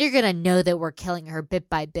 And you're going to know that we're killing her bit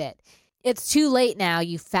by bit. It's too late now,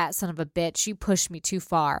 you fat son of a bitch. You pushed me too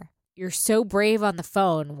far. You're so brave on the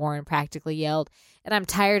phone, Warren practically yelled, and I'm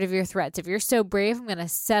tired of your threats. If you're so brave, I'm going to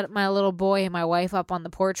set my little boy and my wife up on the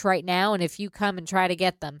porch right now, and if you come and try to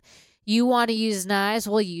get them. You want to use knives?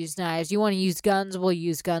 We'll use knives. You want to use guns? We'll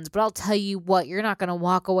use guns. But I'll tell you what, you're not going to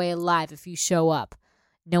walk away alive if you show up.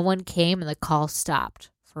 No one came, and the call stopped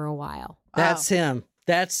for a while. That's him.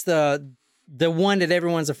 That's the one that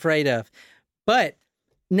everyone's afraid of. But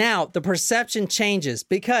now the perception changes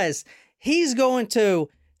because he's going to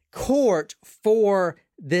court for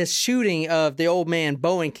this shooting of the old man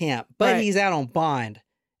Bowenkamp, but he's out on bond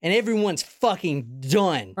and everyone's fucking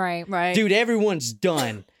done. Right. Dude, everyone's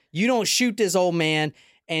done. You don't shoot this old man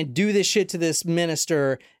and do this shit to this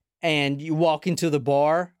minister and you walk into the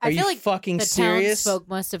bar. Are I feel you like fucking the serious? townsfolk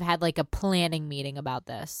must have had like a planning meeting about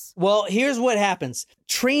this. Well, here's what happens.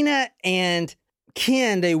 Trina and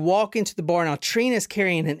Ken, they walk into the bar. Now, Trina's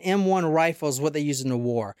carrying an M1 rifle is what they use in the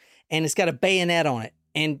war. And it's got a bayonet on it.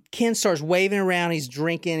 And Ken starts waving around. He's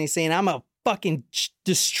drinking. He's saying, I'm going to fucking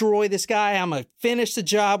destroy this guy. I'm going to finish the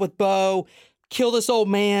job with Bo, kill this old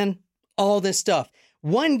man, all this stuff.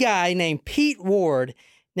 One guy named Pete Ward.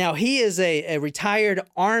 Now, he is a retired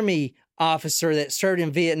Army officer that served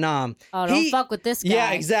in Vietnam. Oh, don't fuck with this guy.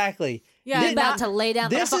 Yeah, exactly. Yeah, he's about to lay down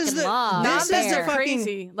the fucking law. This is the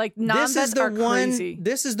crazy. Like, this is the crazy.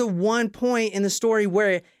 This is the one point in the story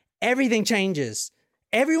where everything changes.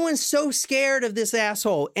 Everyone's so scared of this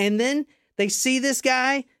asshole. And then they see this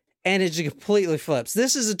guy and it just completely flips.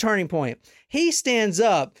 This is a turning point. He stands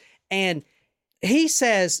up and he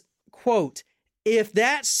says, quote, if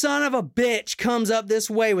that son of a bitch comes up this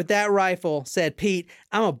way with that rifle, said Pete,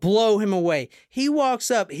 I'm going to blow him away. He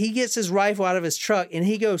walks up, he gets his rifle out of his truck and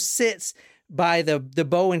he goes sits by the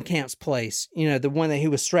Bowenkamp's place, you know, the one that he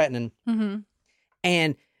was threatening. Mm-hmm.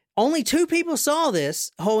 And only 2 people saw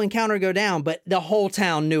this whole encounter go down, but the whole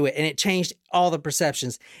town knew it, and it changed all the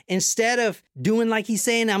perceptions. Instead of doing like he's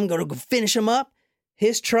saying, I'm going to go finish him up,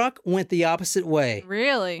 his truck went the opposite way.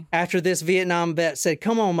 Really? After this Vietnam vet said,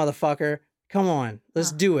 come on, motherfucker, come on,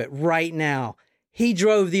 let's do it right now. He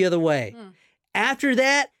drove the other way. After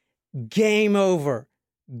that, game over.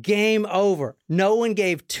 Game over. No one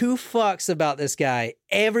gave 2 fucks about this guy.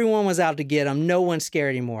 Everyone was out to get him. No one's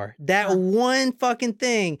scared anymore. That one fucking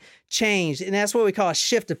thing changed, and that's what we call a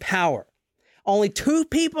shift of power. Only 2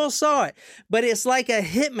 people saw it, but it's like a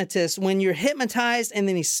hypnotist when you're hypnotized and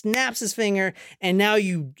then he snaps his finger and now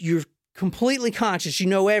you're completely conscious. You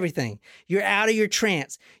know everything. You're out of your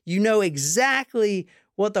trance. You know exactly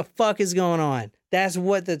what the fuck is going on. That's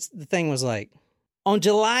what the thing was like. On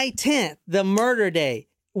July 10th, the murder day,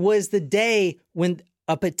 was the day when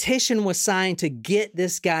a petition was signed to get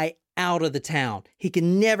this guy out of the town. He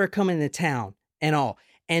can never come into town and all.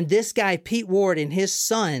 And this guy, Pete Ward, and his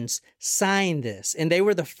sons signed this. And they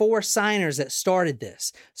were the 4 signers that started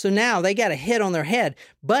this. So now they got a hit on their head.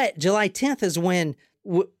 But July 10th is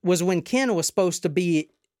when Ken was supposed to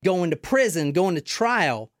be going to prison, going to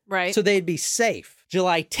trial. Right. So they'd be safe.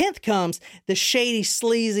 July 10th comes, the shady,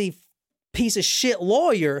 sleazy piece of shit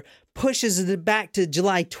lawyer pushes it back to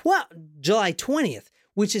July 20th,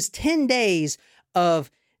 which is 10 days of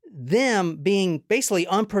them being basically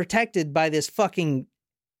unprotected by this fucking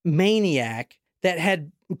maniac that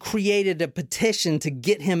had created a petition to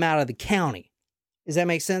get him out of the county. Does that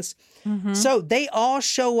make sense? Mm-hmm. So they all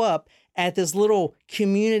show up at this little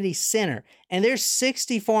community center, and there's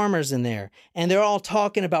 60 farmers in there, and they're all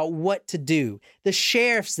talking about what to do. The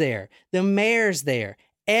sheriff's there, the mayor's there,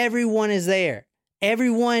 everyone is there.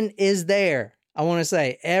 Everyone is there. I want to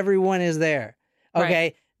say everyone is there. Okay.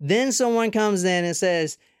 Right. Then someone comes in and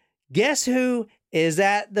says, guess who is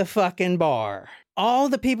at the fucking bar? All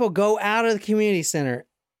the people go out of the community center,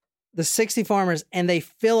 the 60 farmers, and they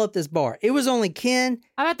fill up this bar. It was only Ken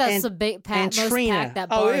I bet that's and, the big and most Trina. packed that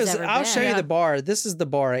bar's ever I'll been. show you the bar. This is the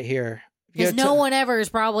bar right here. Because no one ever is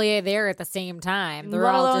probably there at the same time. They're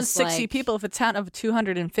Let all alone just 60 like, people if it's a town of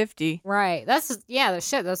 250. Right. That's yeah. The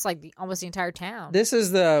shit. That's like almost the entire town. This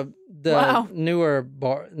is the Wow. newer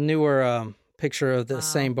picture of the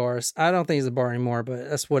same bars. I don't think it's a bar anymore, but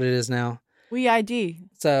that's what it is now. We ID.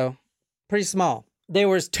 So pretty small. There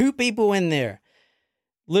was 2 people in there.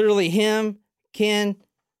 Literally him, Ken,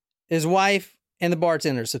 his wife, and the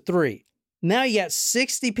bartender. So 3. Now you got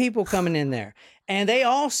 60 people coming in there. And they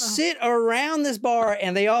all sit around this bar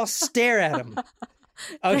and they all stare at him.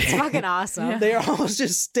 That's fucking awesome. They're all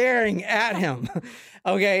just staring at him.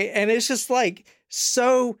 Okay. And it's just like,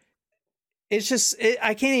 so it's just,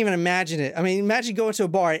 I can't even imagine it. I mean, imagine going to a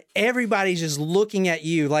bar, and everybody's just looking at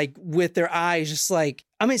you like with their eyes, just like,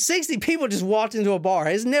 I mean, 60 people just walked into a bar.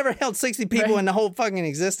 It's never held 60 people in the whole fucking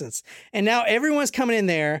existence. And now everyone's coming in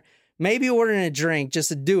there, maybe ordering a drink just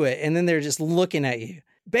to do it. And then they're just looking at you.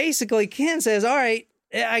 Basically, Ken says, all right,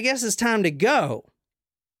 I guess it's time to go.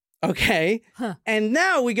 Okay. Huh. And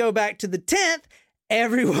now we go back to the 10th.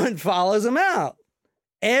 Everyone follows him out.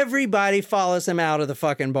 Everybody follows him out of the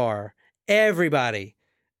fucking bar. Everybody.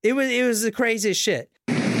 It was the craziest shit.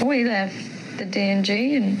 We left the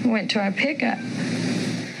D&G and went to our pickup.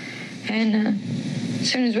 And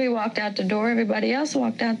as soon as we walked out the door, everybody else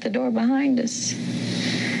walked out the door behind us.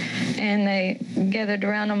 And they gathered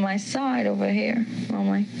around on my side over here, on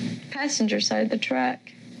my passenger side of the truck.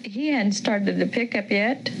 He hadn't started the pickup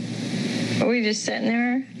yet. But we just sitting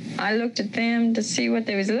there. I looked at them to see what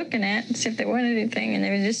they was looking at and see if they wanted anything, and they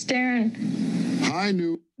were just staring. I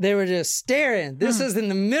knew. They were just staring. This is in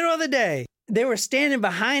the middle of the day. They were standing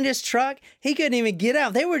behind his truck. He couldn't even get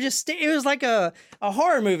out. They were just, it was like a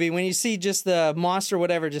horror movie when you see just the monster,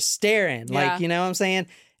 whatever, just staring. Yeah. Like, you know what I'm saying?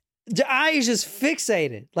 The eyes just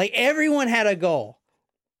fixated. Like everyone had a goal.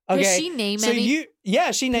 Okay. Does she name any?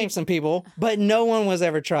 Yeah, she named some people, but no one was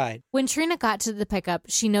ever tried. When Trina got to the pickup,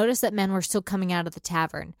 she noticed that men were still coming out of the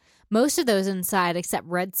tavern. Most of those inside, except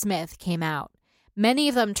Red Smith, came out. Many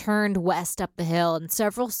of them turned west up the hill, and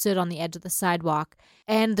several stood on the edge of the sidewalk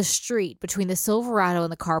and the street between the Silverado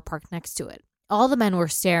and the car parked next to it. All the men were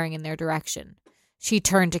staring in their direction. She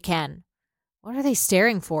turned to Ken. "What are they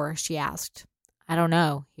staring for?" she asked. "I don't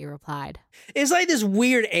know," he replied. It's like this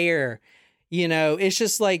weird air, you know, it's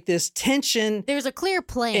just like this tension. There's a clear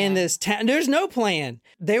plan. In this town, there's no plan.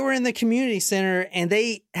 They were in the community center and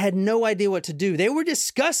they had no idea what to do. They were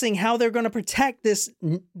discussing how they're going to protect this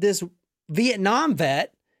Vietnam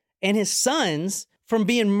vet and his sons from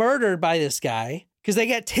being murdered by this guy because they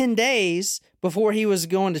got 10 days before he was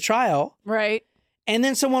going to trial. Right. And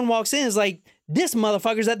then someone walks in and is like, this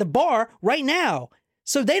motherfucker's at the bar right now.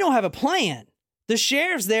 So they don't have a plan. The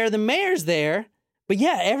sheriff's there, the mayor's there, but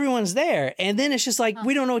yeah, everyone's there. And then it's just like,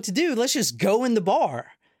 we don't know what to do. Let's just go in the bar.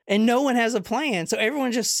 And no one has a plan. So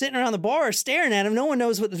everyone's just sitting around the bar staring at him. No one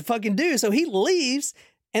knows what to fucking do. So he leaves.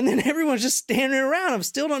 And then everyone's just standing around him,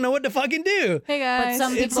 still don't know what to fucking do. Hey, guys. But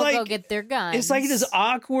some It's people like- go get their guns. It's like this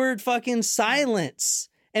awkward fucking silence.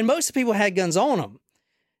 And most people had guns on them.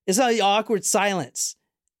 It's like awkward silence.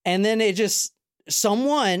 And then it just,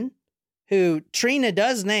 someone who Trina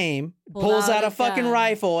does name pulls out a fucking gun.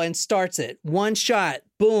 rifle and starts it. One shot,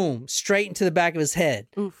 boom, straight into the back of his head.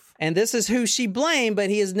 Oof. And this is who she blamed, but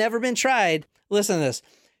he has never been tried. Listen to this.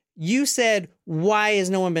 You said, why has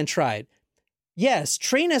no one been tried? Yes,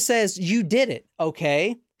 Trina says you did it.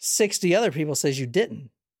 Okay. 60 other people says you didn't.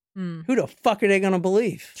 Hmm. Who the fuck are they going to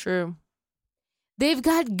believe? True. "They've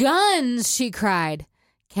got guns," she cried.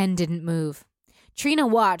 Ken didn't move. Trina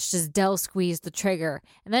watched as Dell squeezed the trigger,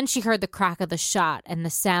 and then she heard the crack of the shot and the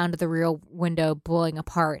sound of the rear window blowing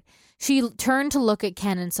apart. She turned to look at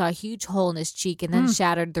Ken and saw a huge hole in his cheek and then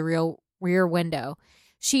shattered the rear window.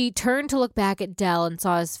 She turned to look back at Dell and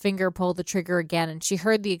saw his finger pull the trigger again, and she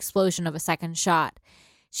heard the explosion of a second shot.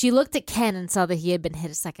 She looked at Ken and saw that he had been hit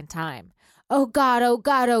a second time. Oh, God, oh,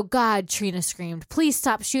 God, oh, God, Trina screamed. Please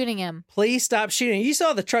stop shooting him. Please stop shooting. You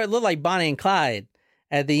saw the truck look like Bonnie and Clyde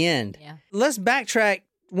at the end. Yeah. Let's backtrack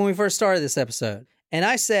when we first started this episode. And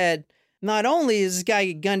I said, not only is this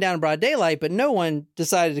guy gunned down in broad daylight, but no one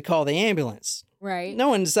decided to call the ambulance. Right. No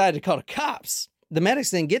one decided to call the cops. The medics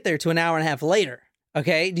didn't get there till an hour and a half later.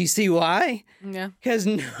 Okay, do you see why? Yeah. Because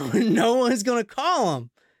no one's going to call him.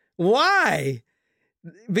 Why?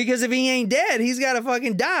 Because if he ain't dead, he's got to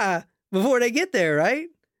fucking die before they get there, right?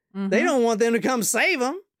 Mm-hmm. They don't want them to come save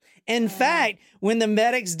him. In fact, when the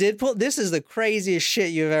medics did pull, this is the craziest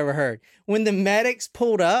shit you've ever heard. When the medics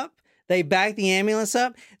pulled up, they backed the ambulance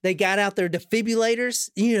up, they got out their defibrillators.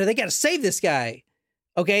 You know, they got to save this guy.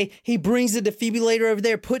 Okay, he brings the defibrillator over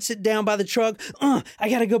there, puts it down by the truck. I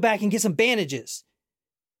got to go back and get some bandages.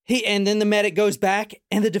 And then the medic goes back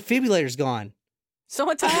and the defibrillator's gone. So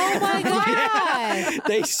much. Oh my God. Yeah.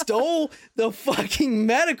 They stole the fucking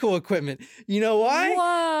medical equipment. You know why?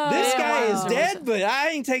 Whoa. This guy is dead, but I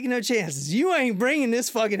ain't taking no chances. You ain't bringing this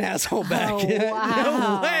fucking asshole back. Oh,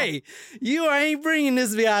 wow. No way. You ain't bringing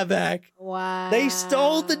this guy back. Wow. They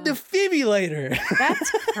stole the defibrillator.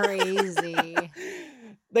 That's crazy.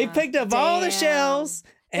 They picked up all the Damn. shells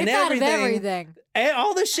and They thought of everything. everything. And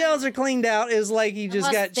all the shells are cleaned out. It's like he just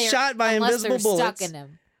got shot by invisible bullets. Stuck in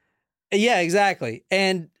him. Yeah, exactly.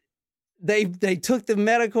 And they took the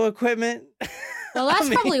medical equipment. Well, that's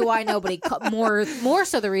probably why nobody more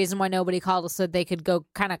so the reason why nobody called us, so they could go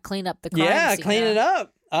kind of clean up the crime Yeah, scene. clean it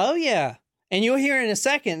up. Oh yeah. And you'll hear in a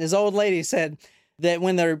second, this old lady said that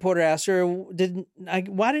when the reporter asked her,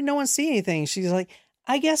 why did no one see anything? She's like,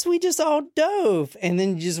 I guess we just all dove. And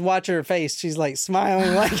then you just watch her face. She's like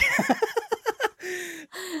smiling like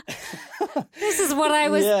This is what I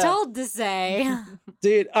was told to say.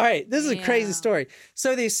 Dude, all right, this is a crazy story.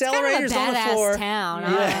 So the accelerators it's kind of a on the floor. town,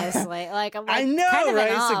 honestly. Like, I'm like, I know, kind of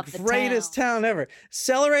right? It's the greatest town ever.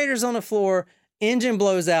 Accelerators on the floor, engine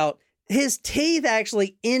blows out. His teeth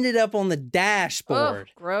actually ended up on the dashboard.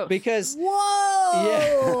 Ugh, gross. Because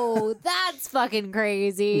whoa, that's fucking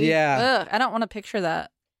crazy. Yeah. Ugh, I don't want to picture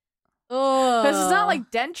that. Oh, Because it's not like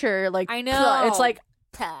denture. Like I know. It's like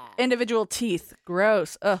individual teeth.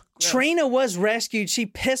 Gross. Ugh. Gross. Trina was rescued. She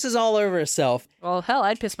pisses all over herself. Well, hell,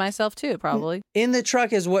 I'd piss myself too, probably. In the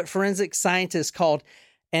truck is what forensic scientists called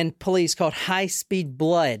and police called high-speed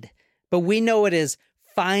blood. But we know it as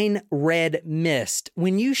fine red mist.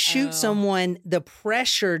 When you shoot someone, the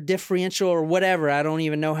pressure differential or whatever, I don't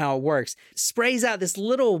even know how it works, sprays out this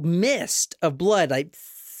little mist of blood, like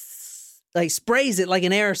sprays it like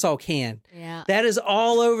an aerosol can. Yeah. That is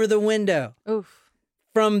all over the window. Oof.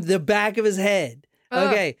 From the back of his head.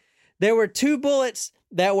 Okay. There were 2 bullets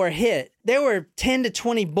that were hit. There were 10 to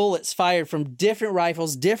 20 bullets fired from different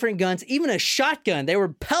rifles, different guns, even a shotgun. There were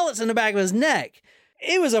pellets in the back of his neck.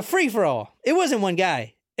 It was a free-for-all. It wasn't one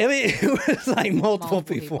guy. I mean, it was like multiple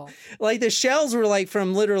people. Like the shells were like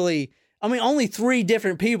from literally, I mean, only 3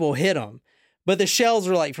 different people hit him, but the shells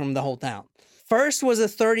were like from the whole town. First was a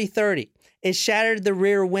 30-30. It shattered the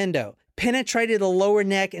rear window, penetrated the lower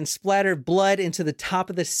neck, and splattered blood into the top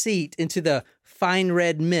of the seat, into the fine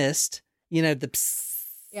red mist, you know, the psst,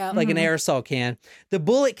 like an aerosol can. The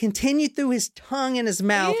bullet continued through his tongue and his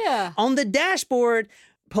mouth. Yeah. On the dashboard,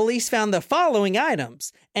 police found the following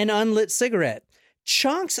items: an unlit cigarette,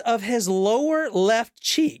 chunks of his lower left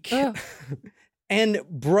cheek, and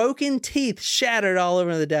broken teeth shattered all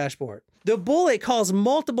over the dashboard. The bullet caused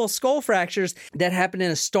multiple skull fractures that happened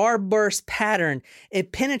in a starburst pattern.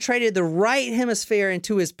 It penetrated the right hemisphere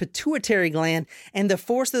into his pituitary gland, and the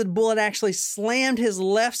force of the bullet actually slammed his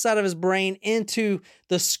left side of his brain into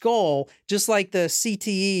the skull, just like the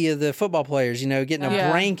CTE of the football players, you know, getting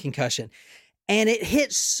a brain concussion. And it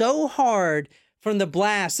hit so hard from the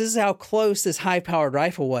blast, this is how close this high-powered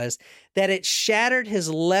rifle was, that it shattered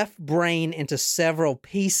his left brain into several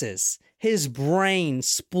pieces. His brain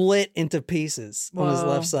split into pieces on his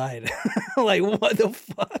left side. Like, what the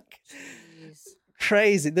fuck? Jeez.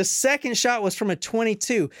 Crazy. The second shot was from a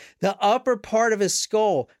 .22. The upper part of his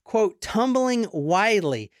skull, quote, tumbling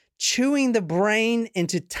widely, chewing the brain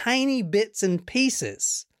into tiny bits and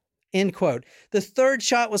pieces, end quote. The third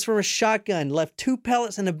shot was from a shotgun, left 2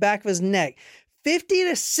 pellets in the back of his neck. 50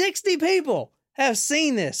 to 60 people have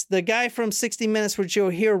seen this. The guy from 60 Minutes, which you'll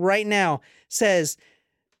hear right now, says,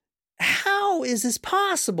 how is this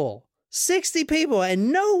possible? 60 people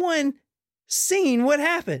and no one seen what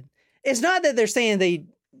happened. It's not that they're saying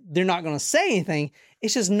they're not going to say anything.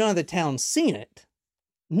 It's just none of the town's seen it.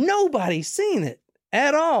 Nobody's seen it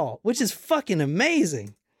at all, which is fucking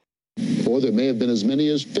amazing. before, there may have been as many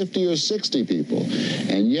as 50 or 60 people.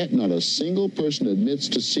 And yet not a single person admits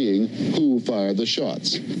to seeing who fired the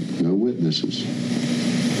shots. No witnesses.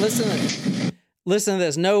 Listen to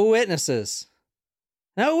this. No witnesses.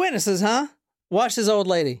 No witnesses, huh? Watch this old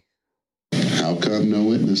lady. How come no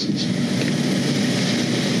witnesses?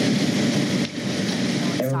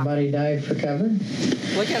 Everybody died for cover?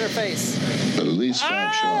 Look at her face. But at least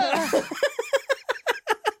 5 shots.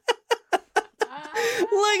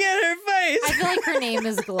 Look at her face. I feel like her name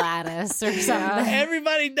is Gladys or something.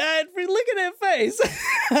 Everybody died for. Look at that face.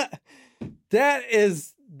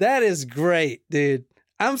 That is great, dude.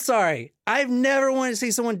 I'm sorry. I've never wanted to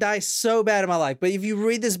see someone die so bad in my life. But if you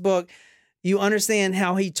read this book, you understand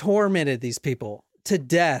how he tormented these people to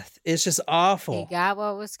death. It's just awful. He got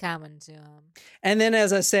what was coming to him. And then,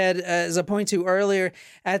 as I said, as I pointed to earlier,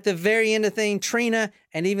 at the very end of the thing, Trina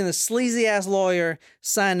and even the sleazy ass lawyer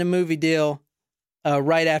signed a movie deal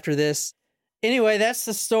right after this. Anyway, that's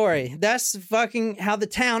the story. That's fucking how the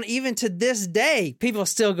town, even to this day, people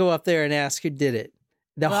still go up there and ask who did it.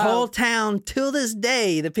 The whole town, till this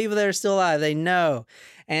day, the people that are still alive, they know.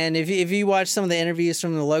 And if you watch some of the interviews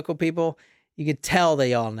from the local people, you could tell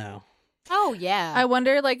they all know. Oh, yeah. I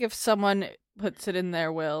wonder, like, if someone puts it in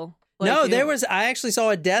their will. Like, No, I actually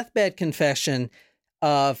saw a deathbed confession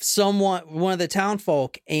of one of the town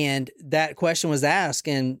folk, and that question was asked,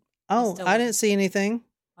 and I didn't see anything.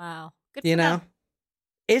 Wow. Good You for know? them.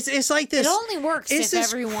 It's like this. It only works it's if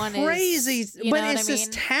this everyone crazy, is. You but know it's what I this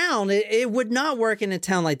mean? town. It would not work in a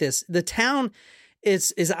town like this. The town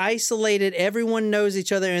is isolated. Everyone knows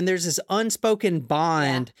each other, and there's this unspoken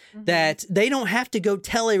bond that they don't have to go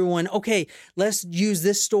tell everyone. Okay, let's use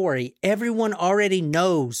this story. Everyone already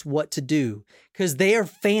knows what to do because they are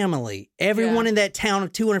family. Everyone in that town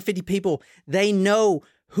of 250 people, they know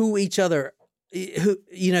who each other.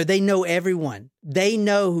 They know everyone. They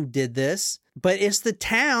know who did this, but it's the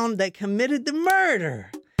town that committed the murder.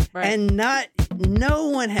 Right. And no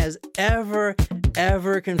one has ever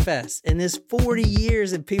confessed in this 40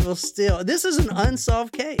 years, and people still, this is an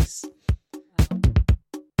unsolved case.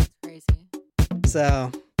 That's crazy. So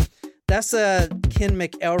that's a Ken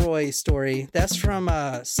McElroy story. That's from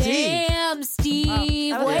Steve. Damn,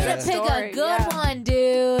 Steve. Wow, way to pick a good one,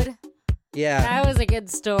 dude. Yeah. That was a good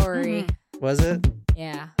story. Was it?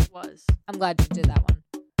 Yeah. It was. I'm glad you did that one.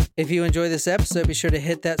 If you enjoy this episode, be sure to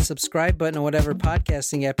hit that subscribe button on whatever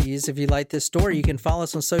podcasting app you use. If you like this story, you can follow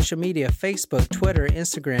us on social media, Facebook, Twitter,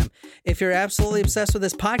 Instagram. If you're absolutely obsessed with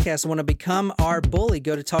this podcast and want to become our bully,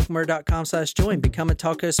 go to talkmurder.com/join. Become a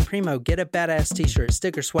Talko Supremo. Get a badass t-shirt,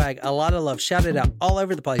 sticker swag, a lot of love. Shout it out all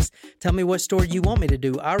over the place. Tell me what story you want me to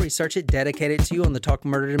do. I'll research it, dedicate it to you on the Talk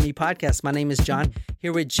Murder to Me podcast. My name is John,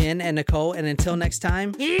 here with Jen and Nicole. And until next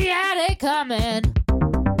time, You had it coming.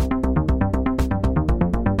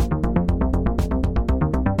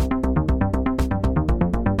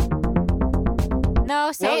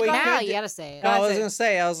 No, say it now. You gotta say it. I was going to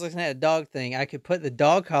say, I was looking at a dog thing. I could put the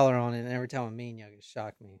dog collar on it, and every time I'm mean, y'all can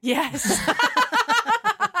shock me. Yes.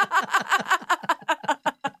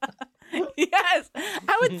 Yes.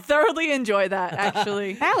 I would thoroughly enjoy that,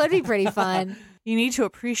 actually. That would be pretty fun. You need to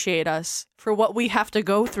appreciate us for what we have to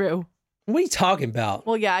go through. What are you talking about?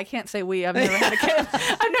 Well, yeah, I can't say we. I've never had a kid.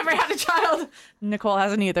 I've never had a child. Nicole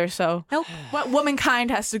hasn't either, so. Nope. What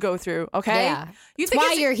womankind has to go through, okay? Yeah. That's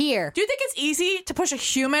why you're here. Do you think it's easy to push a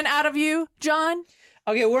human out of you, John?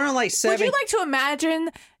 Okay, we're on like 7. Would you like to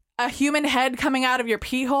imagine a human head coming out of your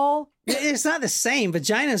pee hole? It's not the same.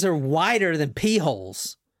 Vaginas are wider than pee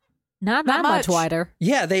holes. Not much wider.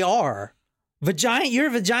 Yeah, they are.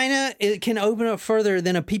 Your vagina, it can open up further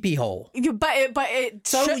than a pee-pee hole. I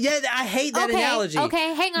hate that analogy.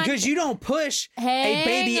 Okay, hang on. Because you don't push a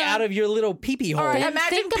baby out of your little pee-pee hole. All right,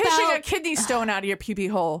 imagine pushing a kidney stone out of your pee-pee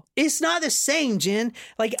hole. It's not the same, Jen.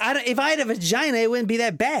 Like, if I had a vagina, it wouldn't be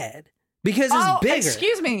that bad. Because it's bigger.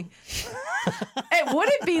 Excuse me. It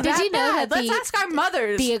wouldn't be that Did you know bad. that Let's ask our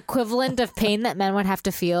mothers. The equivalent of pain that men would have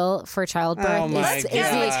to feel for childbirth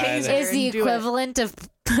is the equivalent of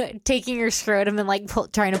taking your scrotum and like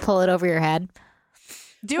trying to pull it over your head.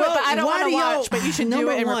 Do it, but I don't want to watch. But you should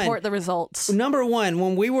do it and report the results. Number one,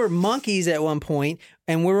 when we were monkeys at one point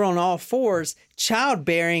and we were on all fours,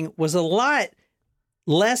 childbearing was a lot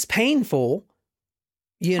less painful.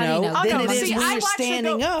 Than it is when you're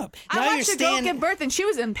standing up. I watched a goat give birth and she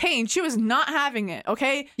was in pain. She was not having it,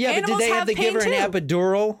 okay? Yeah, Animals but did they have to give her an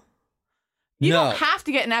epidural? You don't have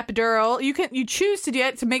to get an epidural. You choose to do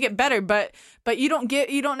it to make it better, but you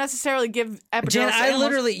don't necessarily give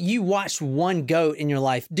epidurals. Jen, you watched one goat in your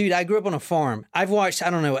life. Dude, I grew up on a farm. I've watched,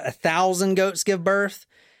 1,000 goats give birth.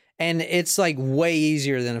 And it's like way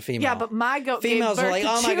easier than a female. Yeah, but my goat females gave are birth like, to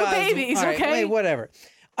oh my two God. babies, All right, okay? wait, whatever.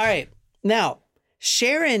 All right. Now,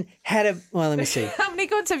 Sharon had a, well, let me see. How many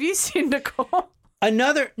goats have you seen, Nicole?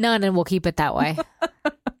 Another. None, and we'll keep it that way.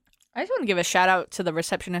 I just want to give a shout out to the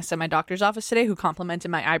receptionist at my doctor's office today who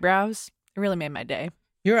complimented my eyebrows. It really made my day.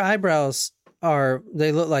 Your eyebrows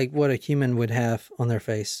they look like what a human would have on their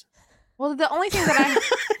face. Well, the only thing that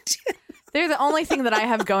they're the only thing that I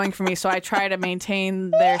have going for me, so I try to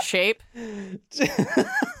maintain their shape.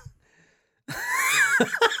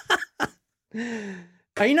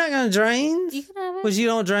 Are you not going to drains? You can have it. Because you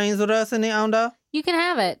don't drains with us in the onda? You can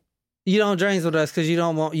have it. You don't drains with us because you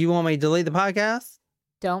want me to delete the podcast?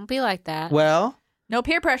 Don't be like that. Well, no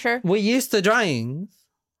peer pressure. We used to drains.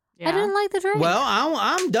 Yeah. I didn't like the drink. Well,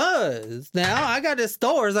 I'm does now. I got the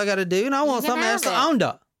stores I got to do, and I want something else on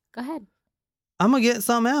the. Go ahead. I'm gonna get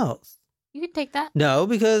something else. You can take that. No,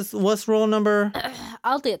 because what's rule number?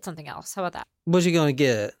 I'll get something else. How about that? What you gonna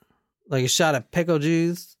get? Like a shot of pickle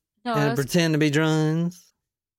juice No, and pretend to be drains?